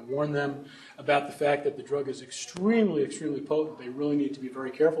hypotension. I warn them about the fact that the drug is extremely, extremely potent. They really need to be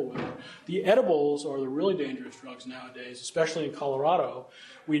very careful with it. The edibles are the really dangerous drugs nowadays, especially in Colorado.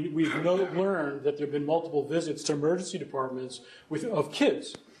 We've learned that there have been multiple visits to emergency departments of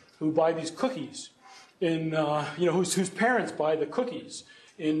kids who buy these cookies, whose parents buy the cookies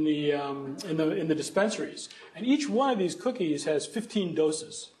in the dispensaries, and each one of these cookies has 15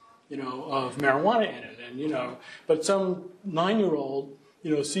 doses, of marijuana in it, and but some 9-year-old,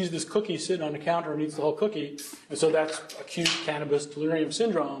 sees this cookie sitting on the counter and eats the whole cookie, and so that's acute cannabis delirium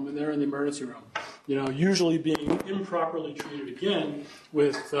syndrome, and they're in the emergency room, usually being improperly treated again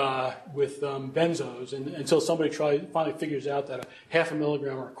with benzos, and until somebody finally figures out that a half a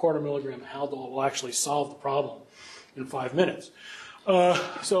milligram or a quarter milligram of Haldol will actually solve the problem in 5 minutes.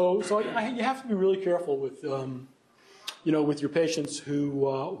 So you have to be really careful with with your patients who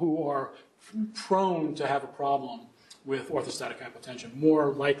are prone to have a problem with orthostatic hypotension,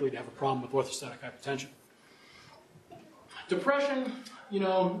 more likely to have a problem with orthostatic hypertension. Depression,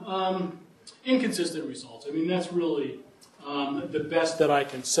 inconsistent results. I mean, that's really the best that I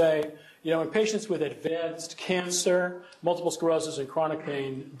can say. In patients with advanced cancer, multiple sclerosis, and chronic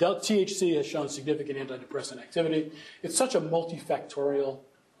pain, THC has shown significant antidepressant activity. It's such a multifactorial,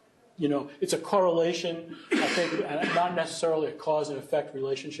 it's a correlation, I think, and not necessarily a cause and effect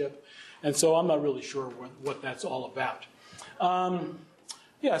relationship. And so I'm not really sure what that's all about. So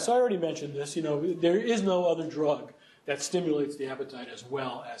I already mentioned this. There is no other drug that stimulates the appetite as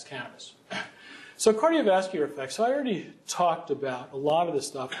well as cannabis. So cardiovascular effects, so I already talked about a lot of this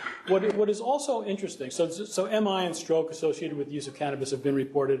stuff. What is also interesting, so MI and stroke associated with the use of cannabis have been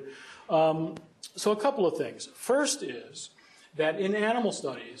reported. So a couple of things. First is that in animal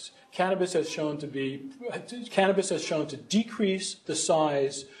studies, cannabis has shown to decrease the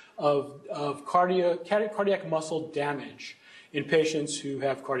size of cardiac muscle damage in patients who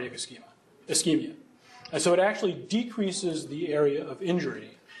have cardiac ischemia. And so it actually decreases the area of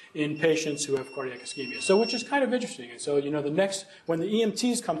injury in patients who have cardiac ischemia. So which is kind of interesting. And so, when the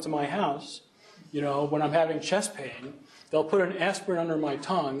EMTs come to my house, when I'm having chest pain, they'll put an aspirin under my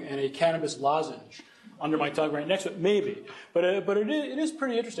tongue and a cannabis lozenge under my tongue right next to it, maybe. But it is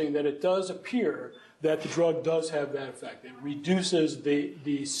pretty interesting that it does appear that the drug does have that effect. It reduces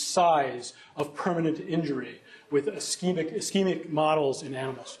the size of permanent injury with ischemic models in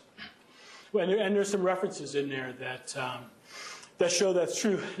animals. And there's some references in there that show that's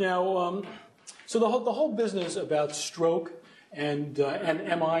true. Now, so the whole business about stroke and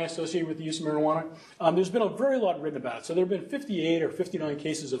MI associated with the use of marijuana, there's been a very lot written about it. So there have been 58 or 59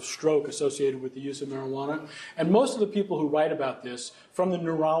 cases of stroke associated with the use of marijuana. And most of the people who write about this from the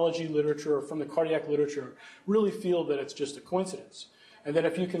neurology literature or from the cardiac literature really feel that it's just a coincidence. And that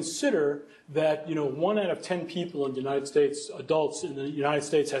if you consider that 1 out of 10 people in the United States, adults in the United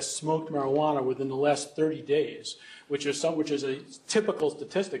States, has smoked marijuana within the last 30 days, which is a typical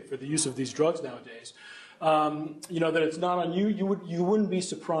statistic for the use of these drugs nowadays, that it's not on you wouldn't be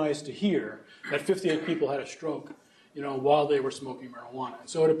surprised to hear that 58 people had a stroke, while they were smoking marijuana.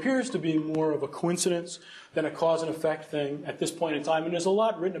 So it appears to be more of a coincidence than a cause and effect thing at this point in time, and there's a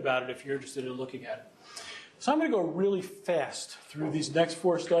lot written about it if you're interested in looking at it. So I'm going to go really fast through these next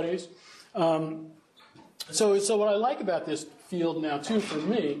 4 studies. So what I like about this field now, too, for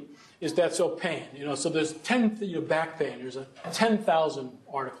me, is that pain. So there's back pain. There's 10,000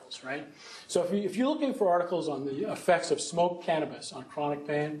 articles, right? So if you're looking for articles on the effects of smoked cannabis on chronic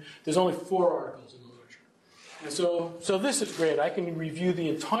pain, there's only 4 articles in the literature. And so this is great. I can review the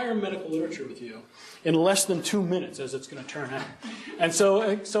entire medical literature with you in less than 2 minutes, as it's going to turn out. And so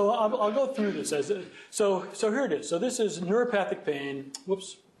I'll go through this. So here it is. So this is neuropathic pain.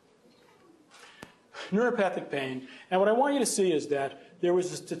 Whoops. Neuropathic pain. And what I want you to see is that there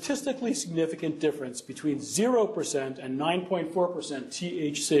was a statistically significant difference between 0% and 9.4%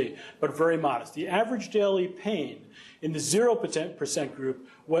 THC, but very modest. The average daily pain in the 0% group,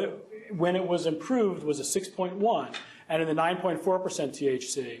 when it was improved, was a 6.1, and in the 9.4%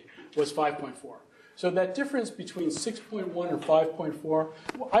 THC was 5.4. So that difference between 6.1 and 5.4,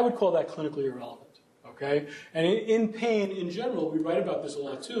 I would call that clinically irrelevant. Okay? And in pain, in general, we write about this a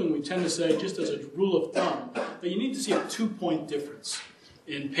lot too, and we tend to say, just as a rule of thumb, that you need to see a 2-point difference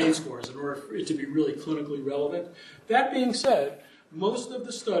in pain scores in order for it to be really clinically relevant. That being said, most of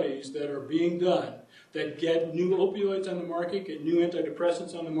the studies that are being done that get new opioids on the market, get new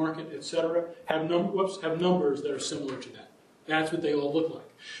antidepressants on the market, etc., have numbers that are similar to that. That's what they all look like.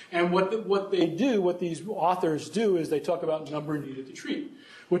 And what these authors do, is they talk about number needed to treat,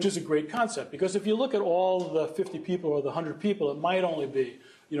 which is a great concept. Because if you look at all the 50 people or the 100 people, it might only be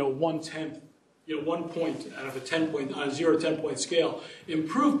 1/10, 1 point out of a 10-point, on a 0 to 10-point scale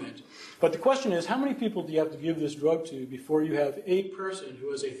improvement. But the question is, how many people do you have to give this drug to before you have a person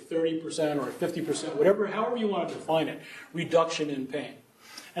who has a 30% or a 50%, however you want to define it, reduction in pain?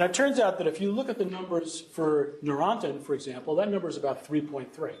 And it turns out that if you look at the numbers for Neurontin, for example, that number is about 3.3.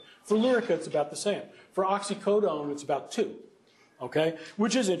 For Lyrica, it's about the same. For oxycodone, it's about 2. Okay,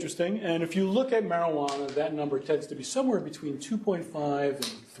 which is interesting. And if you look at marijuana, that number tends to be somewhere between 2.5 and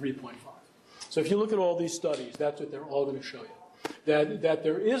 3.5. So if you look at all these studies, that's what they're all going to show you. That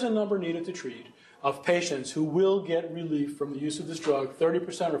there is a number needed to treat of patients who will get relief from the use of this drug,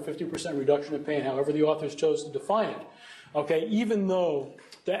 30% or 50% reduction in pain, however the authors chose to define it. Okay, even though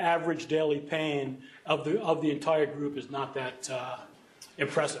the average daily pain of the entire group is not that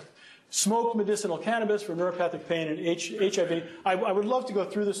impressive. Smoked medicinal cannabis for neuropathic pain and HIV. I would love to go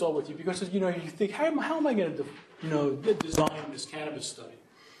through this all with you because you think how am I going to design this cannabis study?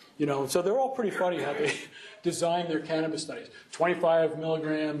 So they're all pretty funny how they design their cannabis studies. 25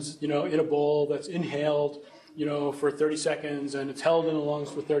 milligrams, in a bowl that's inhaled, for 30 seconds, and it's held in the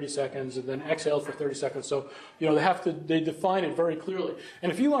lungs for 30 seconds, and then exhaled for 30 seconds. So, they define it very clearly. And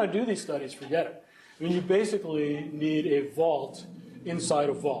if you want to do these studies, forget it. I mean, you basically need a vault inside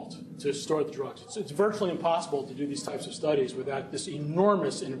a vault to store the drugs. It's virtually impossible to do these types of studies without this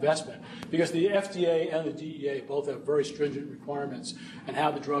enormous investment because the FDA and the DEA both have very stringent requirements on how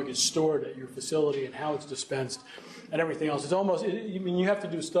the drug is stored at your facility and how it's dispensed and everything else. It's almost, you have to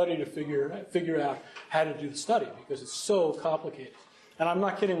do a study to figure out how to do the study because it's so complicated. And I'm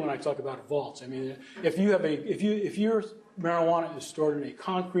not kidding when I talk about vaults. I mean, if your marijuana is stored in a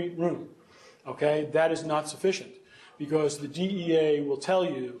concrete room, okay, that is not sufficient. Because the DEA will tell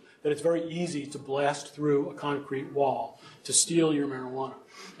you that it's very easy to blast through a concrete wall to steal your marijuana.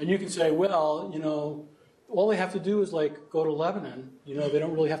 And you can say, well, all they have to do is go to Lebanon. They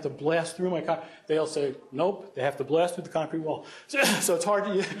don't really have to blast through my concrete. They'll say, nope, they have to blast through the concrete wall. So it's hard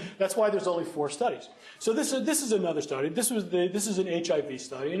to, that's why there's only 4 studies. So this is another study. This is an HIV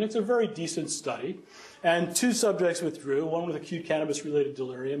study, and it's a very decent study. And 2 subjects withdrew, one with acute cannabis-related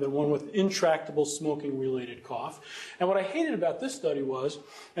delirium and one with intractable smoking-related cough. And what I hated about this study was,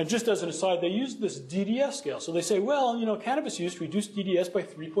 and just as an aside, they used this DDS scale. So they say, well, cannabis use reduced DDS by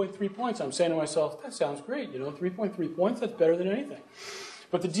 3.3 points. I'm saying to myself, that sounds great, 3.3 points, that's better than anything.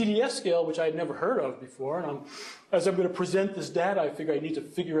 But the DDS scale, which I had never heard of before, and as I'm going to present this data, I figure I need to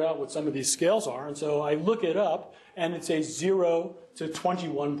figure out what some of these scales are. And so I look it up, and it's a 0 to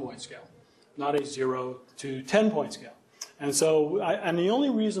 21-point scale, not a 0 to 10-point scale. And so, and the only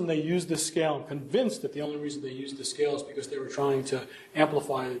reason they use this scale, I'm convinced that the only reason they used this scale is because they were trying to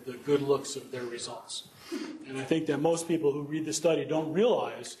amplify the good looks of their results. And I think that most people who read the study don't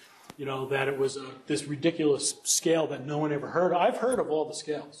realize that it was this ridiculous scale that no one ever heard of. I've heard of all the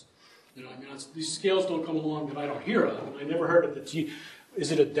scales. These scales don't come along that I don't hear of. And I never heard of the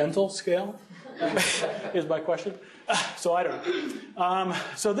is it a dental scale? Is my question. So I don't know.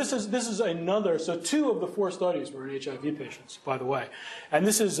 So this is another, so 2 of the 4 studies were in HIV patients, by the way. And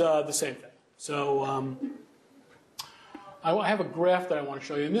this is the same thing. So I have a graph that I want to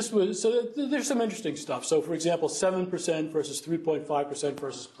show you. And there's some interesting stuff. So for example, 7% versus 3.5%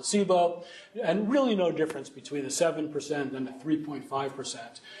 versus placebo. And really no difference between the 7% and the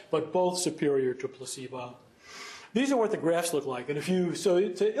 3.5%, but both superior to placebo. These are what the graphs look like. And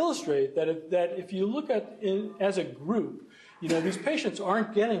to illustrate that if you look at as a group, these patients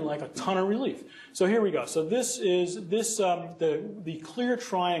aren't getting a ton of relief. So here we go. So this is the clear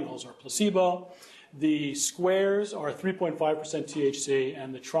triangles are placebo. The squares are 3.5% THC,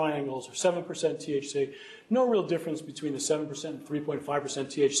 and the triangles are 7% THC. No real difference between the 7% and 3.5%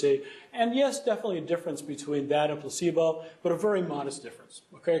 THC. And yes, definitely a difference between that and placebo, but a very modest difference.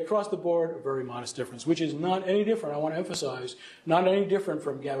 Okay, across the board, a very modest difference, which is not any different, I want to emphasize, not any different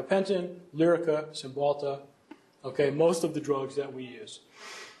from gabapentin, Lyrica, Cymbalta, okay, most of the drugs that we use.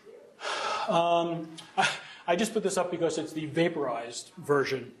 I just put this up because it's the vaporized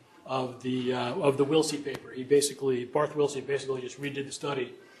version of the Wilsey paper. Barth Wilsey basically just redid the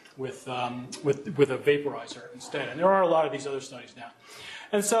study with a vaporizer instead. And there are a lot of these other studies now.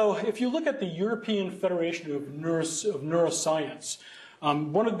 And so if you look at the European Federation of Neuroscience,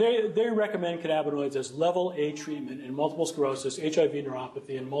 they recommend cannabinoids as level A treatment in multiple sclerosis, HIV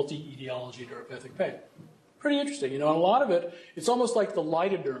neuropathy, and multi-etiology neuropathic pain. Pretty interesting. And a lot of it, it's almost like the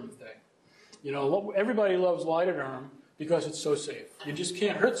lidoderm thing. Everybody loves lidoderm because it's so safe. You just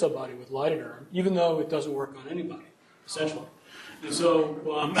can't hurt somebody with lidoderm, even though it doesn't work on anybody, essentially. And so,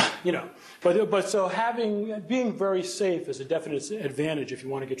 but so being very safe is a definite advantage if you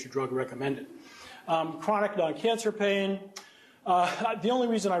want to get your drug recommended. Chronic non-cancer pain. The only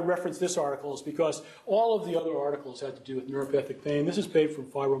reason I reference this article is because all of the other articles had to do with neuropathic pain. This is paid from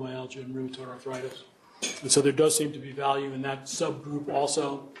fibromyalgia and rheumatoid arthritis. And so there does seem to be value in that subgroup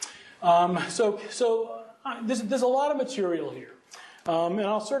also. There's a lot of material here. And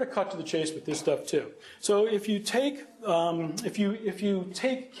I'll sort of cut to the chase with this stuff too. So if you take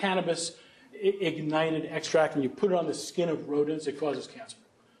cannabis ignited extract and you put it on the skin of rodents, it causes cancer,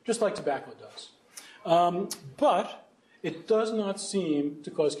 just like tobacco does. But it does not seem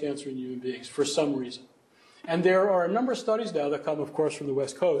to cause cancer in human beings for some reason. And there are a number of studies now that come, of course, from the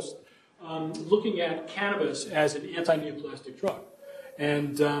West Coast, looking at cannabis as an anti-neoplastic drug.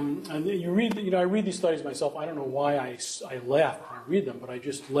 And you read, I read these studies myself. I don't know why I laugh when I read them, but I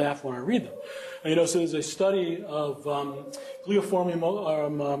just laugh when I read them. So there's a study of glioblastoma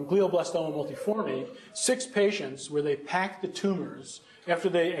multiforme, 6 patients where they packed the tumors. After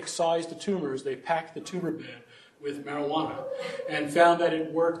they excised the tumors, they packed the tumor bed with marijuana and found that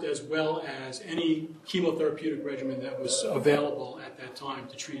it worked as well as any chemotherapeutic regimen that was available at that time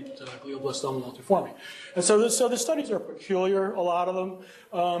to treat glioblastoma multiforme. And so the studies are peculiar, a lot of them,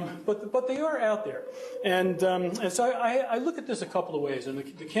 but they are out there. And so I look at this a couple of ways. And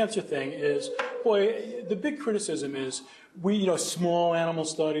the cancer thing is, boy, the big criticism is small animal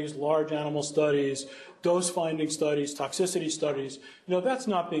studies, large animal studies, dose-finding studies, toxicity studies, that's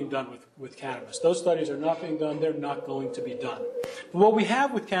not being done with cannabis. Those studies are not being done. They're not going to be done. But what we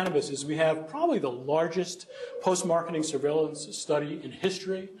have with cannabis is we have probably the largest post-marketing surveillance study in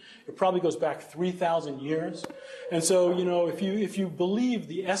history. It probably goes back 3,000 years. And so, if you believe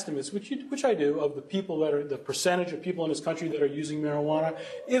the estimates, which I do, of the percentage of people in this country that are using marijuana,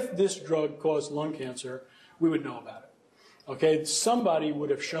 if this drug caused lung cancer, we would know about it. Okay, somebody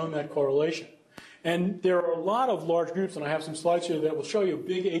would have shown that correlation. And there are a lot of large groups, and I have some slides here that will show you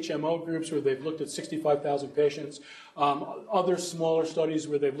big HMO groups where they've looked at 65,000 patients, other smaller studies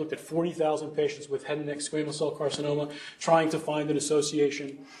where they've looked at 40,000 patients with head and neck squamous cell carcinoma, trying to find an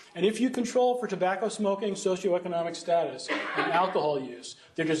association. And if you control for tobacco smoking, socioeconomic status, and alcohol use,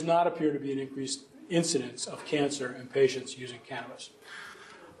 there does not appear to be an increased incidence of cancer in patients using cannabis.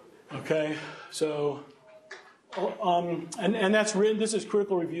 Okay, so... and that's written, this is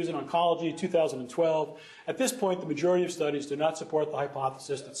Critical Reviews in Oncology, 2012. At this point, the majority of studies do not support the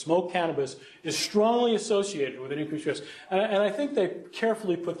hypothesis that smoked cannabis is strongly associated with an increased risk. And I think they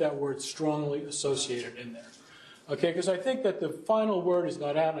carefully put that word strongly associated in there. Okay, because I think that the final word is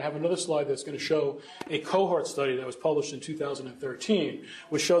not out. And I have another slide that's going to show a cohort study that was published in 2013,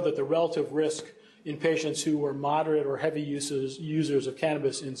 which showed that the relative risk in patients who were moderate or heavy users of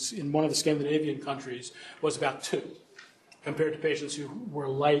cannabis in one of the Scandinavian countries was about 2, compared to patients who were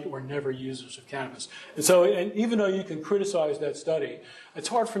light or never users of cannabis. And so, and even though you can criticize that study, it's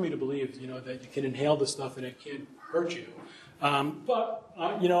hard for me to believe, that you can inhale this stuff and it can't hurt you. The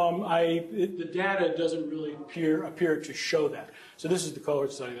data doesn't really appear to show that. So this is the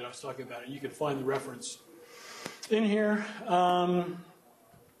cohort study that I was talking about, and you can find the reference in here.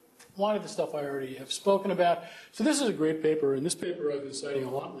 A lot of the stuff I already have spoken about. So this is a great paper, and this paper I've been citing a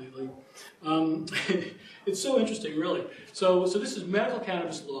lot lately. It's so interesting, really. So this is medical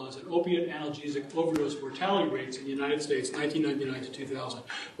cannabis laws and opiate analgesic overdose mortality rates in the United States, 1999 to 2000.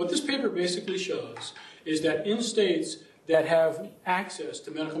 What this paper basically shows is that in states that have access to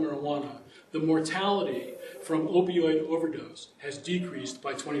medical marijuana, the mortality from opioid overdose has decreased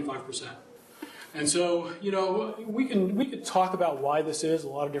by 25%. And so, we could talk about why this is a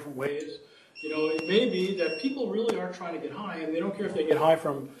lot of different ways. It may be that people really are trying to get high, and they don't care if they get high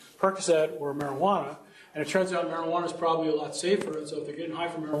from Percocet or marijuana. And it turns out marijuana is probably a lot safer, and so if they're getting high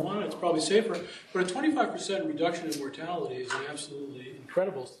from marijuana, it's probably safer. But a 25% reduction in mortality is an absolutely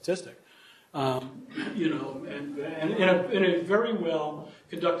incredible statistic. And in a very well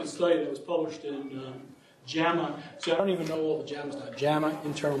conducted study that was published in JAMA. So I don't even know all the JAMAs now. JAMA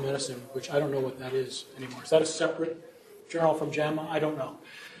Internal Medicine, which I don't know what that is anymore. Is that a separate journal from JAMA? I don't know.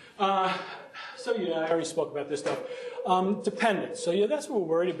 So yeah, I already spoke about this stuff. Dependence. So yeah, that's what we're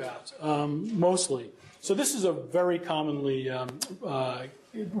worried about, mostly. So this is a very commonly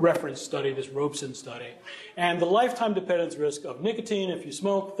referenced study, this Robeson study. And the lifetime dependence risk of nicotine, if you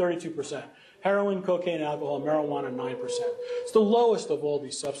smoke, 32%. Heroin, cocaine, alcohol, marijuana, 9%. It's the lowest of all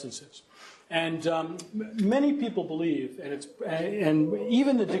these substances. And many people believe, and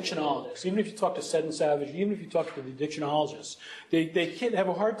even the dictionologists, even if you talk to Seddon Savage, even if you talk to the dictionologists, they can't have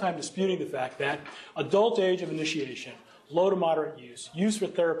a hard time disputing the fact that adult age of initiation, low to moderate use for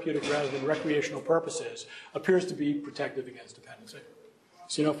therapeutic rather than recreational purposes, appears to be protective against dependency.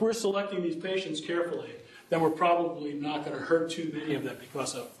 So if we're selecting these patients carefully, then we're probably not going to hurt too many of them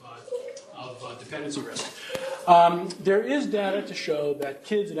because of dependency risk. There is data to show that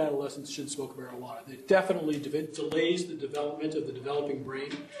kids and adolescents should smoke marijuana. It definitely delays the development of the developing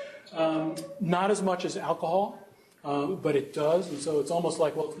brain. Not as much as alcohol, but it does. And so it's almost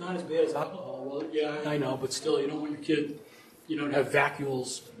like, well, it's not as bad as alcohol. Well, yeah, I know, but still, you don't want your kid, and have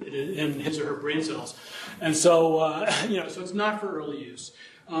vacuoles in his or her brain cells. And so, so it's not for early use.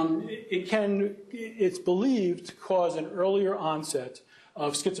 It's believed to cause an earlier onset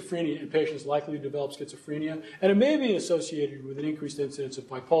of schizophrenia in patients likely to develop schizophrenia, and it may be associated with an increased incidence of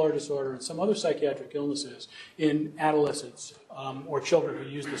bipolar disorder and some other psychiatric illnesses in adolescents or children who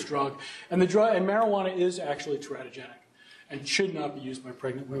use this drug. And marijuana is actually teratogenic and should not be used by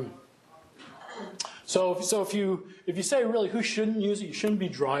pregnant women. So if you say really who shouldn't use it, you shouldn't be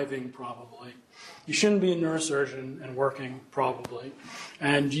driving probably. You shouldn't be a neurosurgeon and working probably,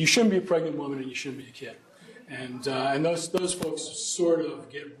 and you shouldn't be a pregnant woman and you shouldn't be a kid. And those folks sort of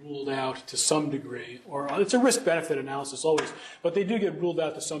get ruled out to some degree, or it's a risk-benefit analysis always, but they do get ruled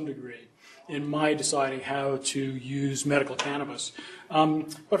out to some degree in my deciding how to use medical cannabis.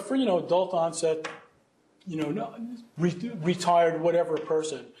 But for adult onset, retired whatever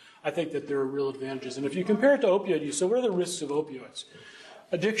person, I think that there are real advantages. And if you compare it to opioid use, so what are the risks of opioids?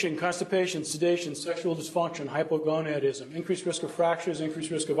 Addiction, constipation, sedation, sexual dysfunction, hypogonadism, increased risk of fractures, increased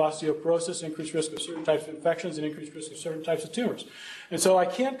risk of osteoporosis, increased risk of certain types of infections, and increased risk of certain types of tumors. And so I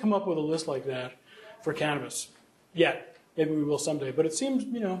can't come up with a list like that for cannabis yet. Maybe we will someday. But it seems,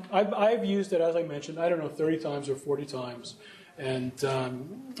 I've used it, as I mentioned, 30 times or 40 times, and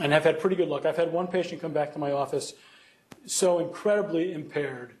have had pretty good luck. I've had one patient come back to my office so incredibly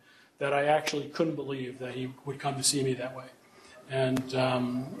impaired that I actually couldn't believe that he would come to see me that way. And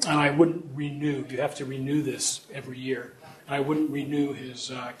I wouldn't renew. You have to renew this every year. And I wouldn't renew his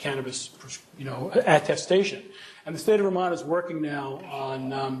cannabis, attestation. And the state of Vermont is working now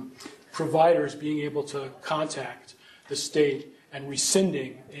on providers being able to contact the state and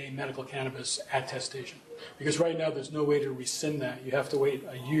rescinding a medical cannabis attestation. Because right now there's no way to rescind that. You have to wait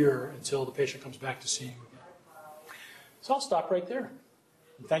a year until the patient comes back to see you again. So I'll stop right there.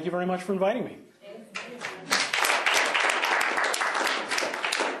 And thank you very much for inviting me.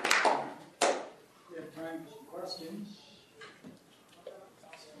 Questions?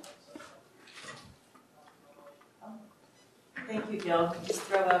 Thank you, Gil. Just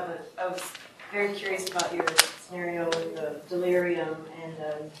throw out that I was very curious about your scenario with the delirium, and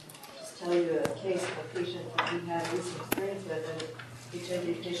just tell you a case of a patient that we had recent experience with, an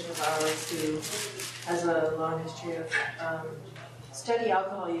HIV patient of ours who has a long history of steady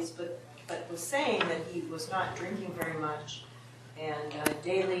alcohol use, but was saying that he was not drinking very much, and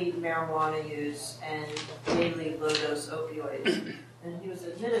daily marijuana use and daily low-dose opioids. And he was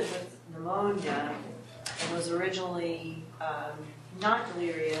admitted with pneumonia and was originally not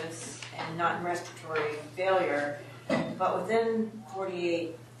delirious and not in respiratory failure, but within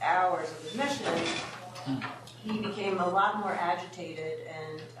 48 hours of admission, he became a lot more agitated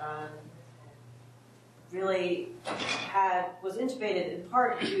and really was intubated in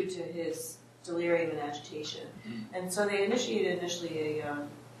part due to his delirium and agitation. And so they initiated initially a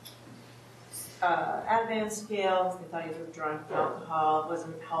Ativan scale. They thought he was withdrawing from alcohol,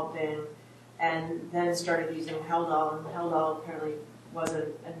 wasn't helping, and then started using Haldol, and Haldol apparently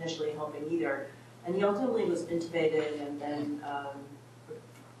wasn't initially helping either. And he ultimately was intubated and then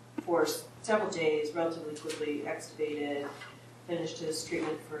for several days, relatively quickly extubated, finished his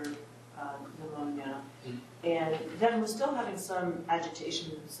treatment for pneumonia, and then was still having some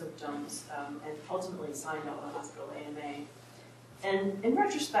agitation symptoms, and ultimately signed out of the hospital AMA. And in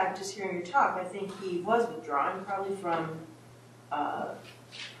retrospect, just hearing your talk, I think he was withdrawing probably from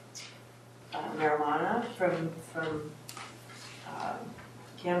marijuana, from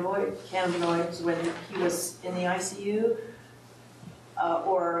cannabinoids when he was in the ICU,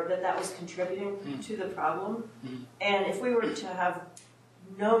 or that was contributing to the problem. And if we were to have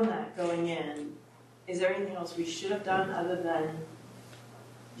known that going in, is there anything else we should have done other than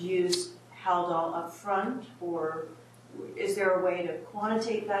use Haldol up front, or is there a way to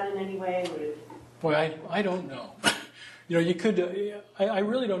quantitate that in any way? Boy, I don't know. You could, I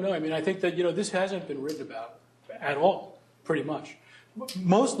really don't know. I mean, I think that, this hasn't been written about at all, pretty much.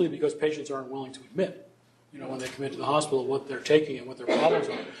 Mostly because patients aren't willing to admit, when they come into the hospital, what they're taking and what their problems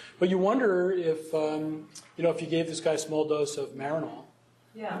are. But you wonder if, if you gave this guy a small dose of Marinol,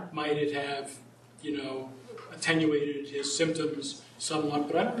 might it have, attenuated his symptoms somewhat?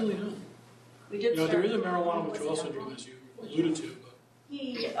 But I don't really know. We did there is a marijuana withdrawal syndrome, as you alluded to.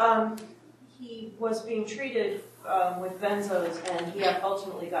 But. He was being treated with benzos, and he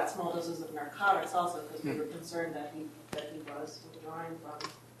ultimately got small doses of narcotics also, because we were concerned that he was withdrawing from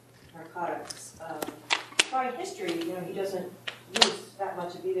narcotics. By history, he doesn't use that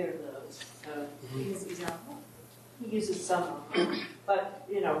much of either of those. So he uses some, but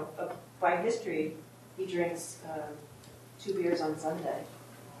by history, he drinks 2 beers on Sunday.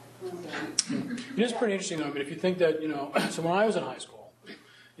 It is pretty interesting, though. I mean, if you think that, so when I was in high school,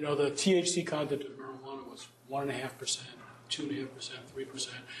 the THC content of marijuana was 1.5%, 2.5%, 3%.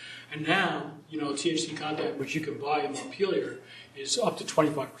 And now, THC content, which you can buy in Montpelier, is up to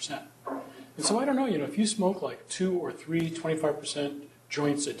 25%. And so I don't know, if you smoke like 2 or 3 25%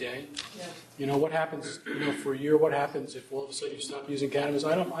 joints a day, what happens, for a year, what happens if all of a sudden you stop using cannabis?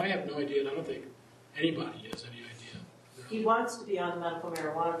 I have no idea, and I don't think anybody has any idea. He wants to be on the medical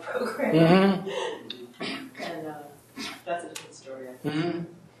marijuana program. Mm-hmm. And that's a different story, I think. Mm-hmm.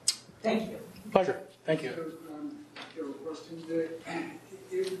 Thank you. Pleasure. Thank you. So, question,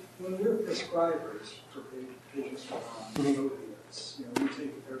 when we're prescribers for patients on opiates, we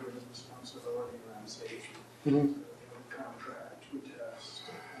take everyone's responsibility around safety. Mm-hmm. We contract, we test.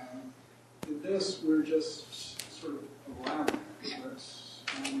 In this, we're just sort of allowing it.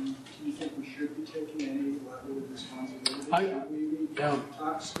 Do you think we should be taking any level of responsibility? Should we be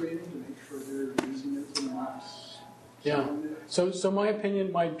top screening to make sure they're using it and not? Yeah. So my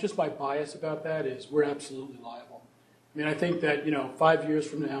opinion, my bias about that is we're absolutely liable. I mean, I think that 5 years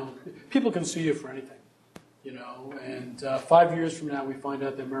from now, people can sue you for anything. And 5 years from now, we find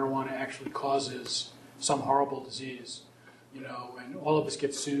out that marijuana actually causes some horrible disease. And all of us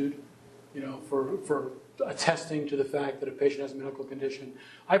get sued. For attesting to the fact that a patient has a medical condition.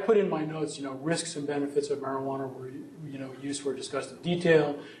 I put in my notes, risks and benefits of marijuana were, use were discussed in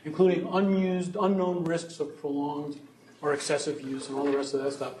detail, including unknown risks of prolonged or excessive use and all the rest of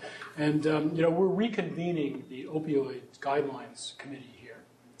that stuff. And, we're reconvening the opioid guidelines committee here,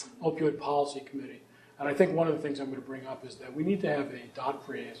 opioid policy committee. And I think one of the things I'm going to bring up is that we need to have a dot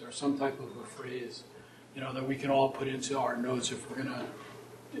phrase or some type of a phrase, that we can all put into our notes if we're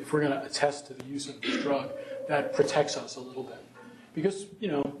going to attest to the use of this drug that protects us a little bit. Because,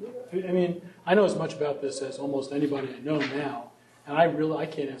 I know as much about this as almost anybody I know now, and I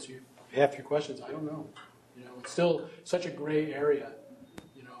can't answer half your questions. I don't know. It's still such a gray area,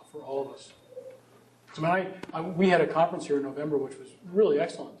 for all of us. So we had a conference here in November, which was really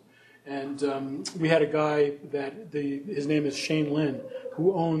excellent. And we had a guy his name is Shane Lynn,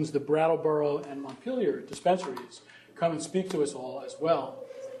 who owns the Brattleboro and Montpelier dispensaries, come and speak to us all as well.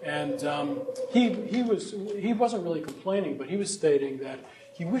 And he wasn't really complaining, but he was stating that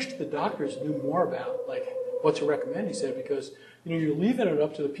he wished the doctors knew more about what to recommend. He said, because you're leaving it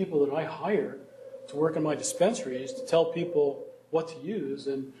up to the people that I hire to work in my dispensaries to tell people what to use,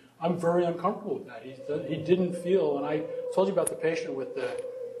 and I'm very uncomfortable with that. He didn't feel, and I told you about the patient with the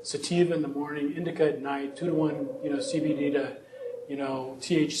sativa in the morning, indica at night, 2-to-1, CBD to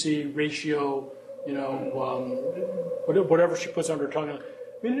THC ratio, whatever she puts under her tongue. I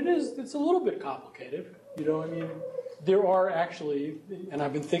mean, it's a little bit complicated, there are actually, and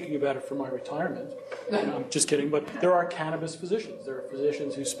I've been thinking about it for my retirement, I'm just kidding, but there are cannabis physicians. There are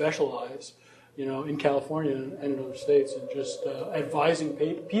physicians who specialize, in California and in other states in just advising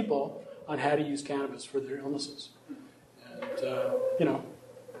people on how to use cannabis for their illnesses. And,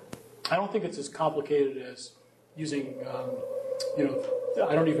 I don't think it's as complicated as using,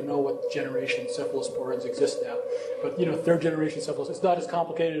 I don't even know what generation cephalosporins exist now. But, third generation cephalosporins, it's not as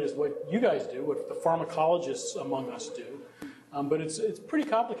complicated as what you guys do, what the pharmacologists among us do. But it's pretty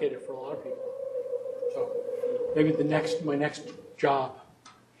complicated for a lot of people. So maybe my next job,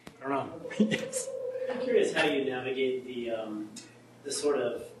 I don't know. Yes. I'm curious how you navigate the sort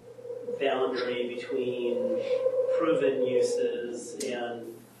of boundary between proven uses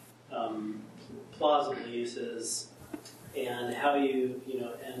and plausible uses, and how you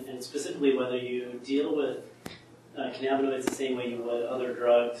and specifically whether you deal with cannabinoids the same way you would other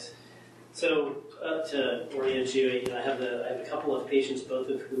drugs. So to orient you, I have a couple of patients, both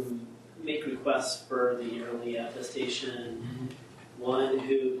of whom make requests for the yearly attestation. Mm-hmm. One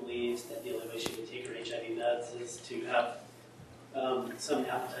who believes that the only way she can take her HIV meds is to have some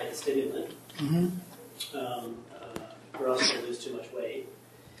appetite stimulant, or else she'll lose too much weight.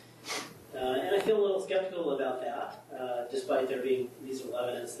 And I feel a little skeptical about that, despite there being reasonable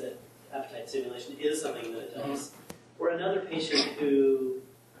evidence that appetite stimulation is something that it does. Or another patient who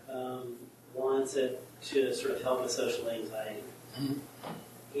wants it to sort of help with social anxiety.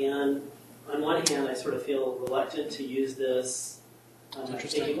 And on one hand, I sort of feel reluctant to use this. I'm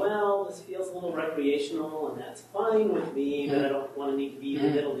thinking, well, this feels a little recreational, and that's fine with me, but I don't want to need to be the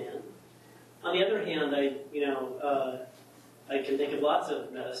middleman. On the other hand, I can think of lots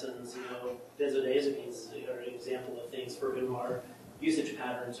of medicines, benzodiazepines are an example of things for whom our usage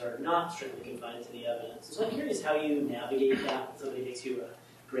patterns are not strictly confined to the evidence. So I'm curious how you navigate that when somebody makes you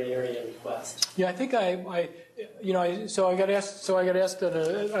a gray area request. Yeah, I think so I got asked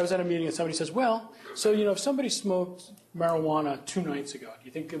that I was at a meeting and somebody says, well, so if somebody smoked marijuana 2 nights ago, do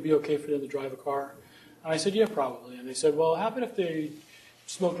you think it'd be okay for them to drive a car? And I said, yeah, probably. And they said, well, how about if they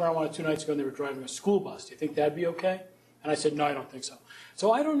smoked marijuana 2 nights ago and they were driving a school bus? Do you think that'd be okay? And I said, no, I don't think so.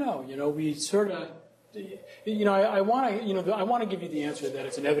 So I don't know. We sort of, I want to give you the answer that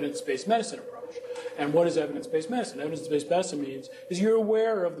it's an evidence-based medicine approach. And what is evidence-based medicine? Evidence-based medicine means is you're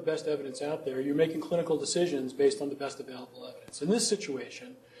aware of the best evidence out there. You're making clinical decisions based on the best available evidence. In this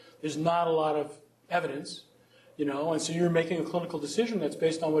situation, there's not a lot of evidence, and so you're making a clinical decision that's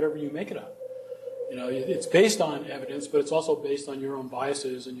based on whatever you make it up. It's based on evidence, but it's also based on your own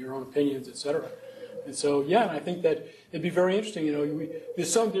biases and your own opinions, et cetera. And so, yeah, and I think that it'd be very interesting. There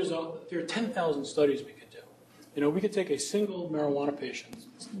are 10,000 studies we could do. We could take a single marijuana patient,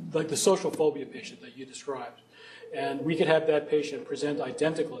 like the social phobia patient that you described, and we could have that patient present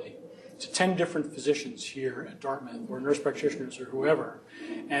identically to 10 different physicians here at Dartmouth, or nurse practitioners, or whoever,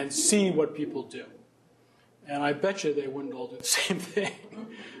 and see what people do. And I bet you they wouldn't all do the same thing.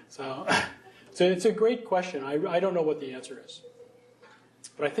 So it's a great question. I don't know what the answer is,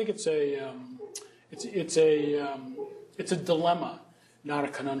 but I think it's a dilemma, not a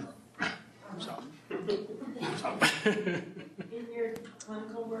conundrum. So. In your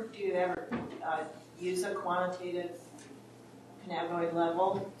clinical work, do you ever use a quantitative cannabinoid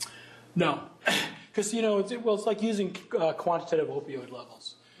level? No, because it's like using quantitative opioid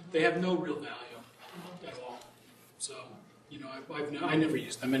levels. They have no real value at all. So I never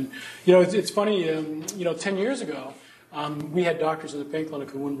used them. And it's funny. 10 years ago, we had doctors in the pain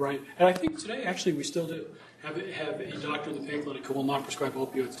clinic who wouldn't write, and I think today actually we still do have a doctor in the pain clinic who will not prescribe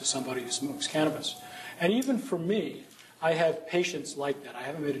opioids to somebody who smokes cannabis. And even for me, I have patients like that. I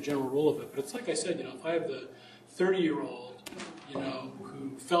haven't made a general rule of it, but it's like I said, if I have the 30-year-old,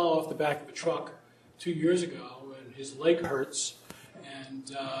 who fell off the back of a truck 2 years ago and his leg hurts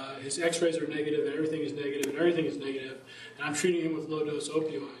and his x-rays are negative and everything is negative and I'm treating him with low-dose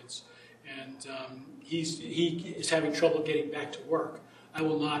opioids and he is having trouble getting back to work, I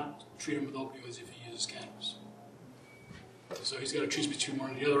will not treat him with opioids if he uses cannabis. So he's got to choose between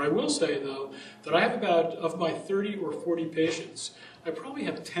one or the other. I will say, though, that I have about, of my 30 or 40 patients, I probably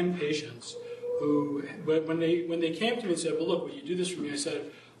have 10 patients who, when they came to me and said, well, look, will you do this for me? I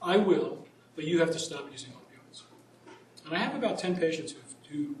said, I will, but you have to stop using opioids. And I have about 10 patients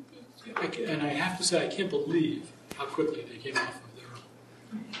who and I have to say, I can't believe how quickly they came off of their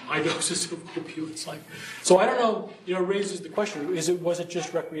high doses of opioids. So I don't know, it raises the question, was it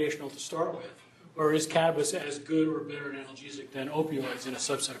just recreational to start with? Or is cannabis as good or better an analgesic than opioids in a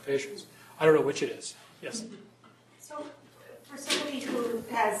subset of patients? I don't know which it is. Yes? So for somebody who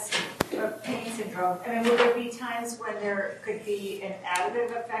has pain syndrome, will there be times when there could be an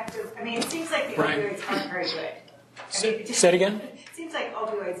additive effect of, it seems like the opioids aren't very good. Say it again? It seems like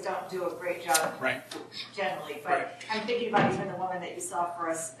opioids don't do a great job generally, but I'm thinking about even the woman that you saw for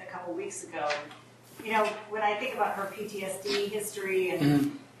us a couple weeks ago. When I think about her PTSD history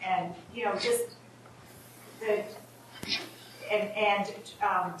and just the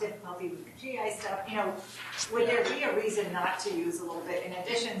difficulty with GI stuff, would there be a reason not to use a little bit in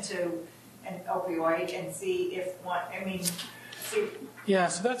addition to an opioid and see if one, Yeah,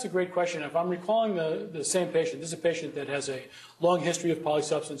 so that's a great question. If I'm recalling the same patient, this is a patient that has a long history of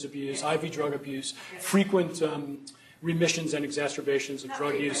polysubstance abuse, IV drug abuse, frequent remissions and exacerbations of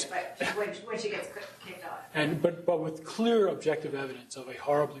drug use. But when she gets kicked off. But with clear objective evidence of a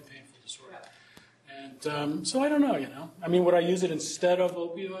horribly painful disorder. And so I don't know, would I use it instead of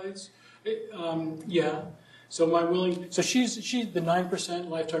opioids? Yeah. So she's the 9%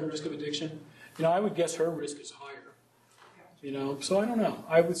 lifetime risk of addiction. I would guess her risk is higher. So I don't know.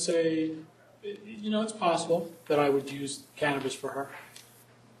 I would say, it's possible that I would use cannabis for her.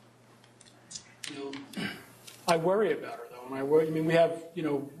 I worry about her though, and I worry. We have,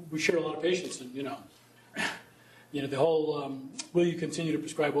 we share a lot of patients, and the whole will you continue to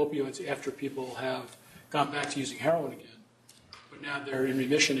prescribe opioids after people have gone back to using heroin again, but now they're in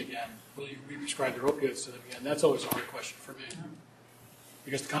remission again? Will you re-prescribe their opioids to them again? That's always a hard question for me,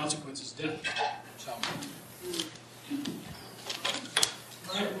 because the consequence is death. So.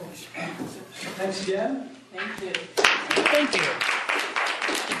 Thanks again. Thank you. Thank you.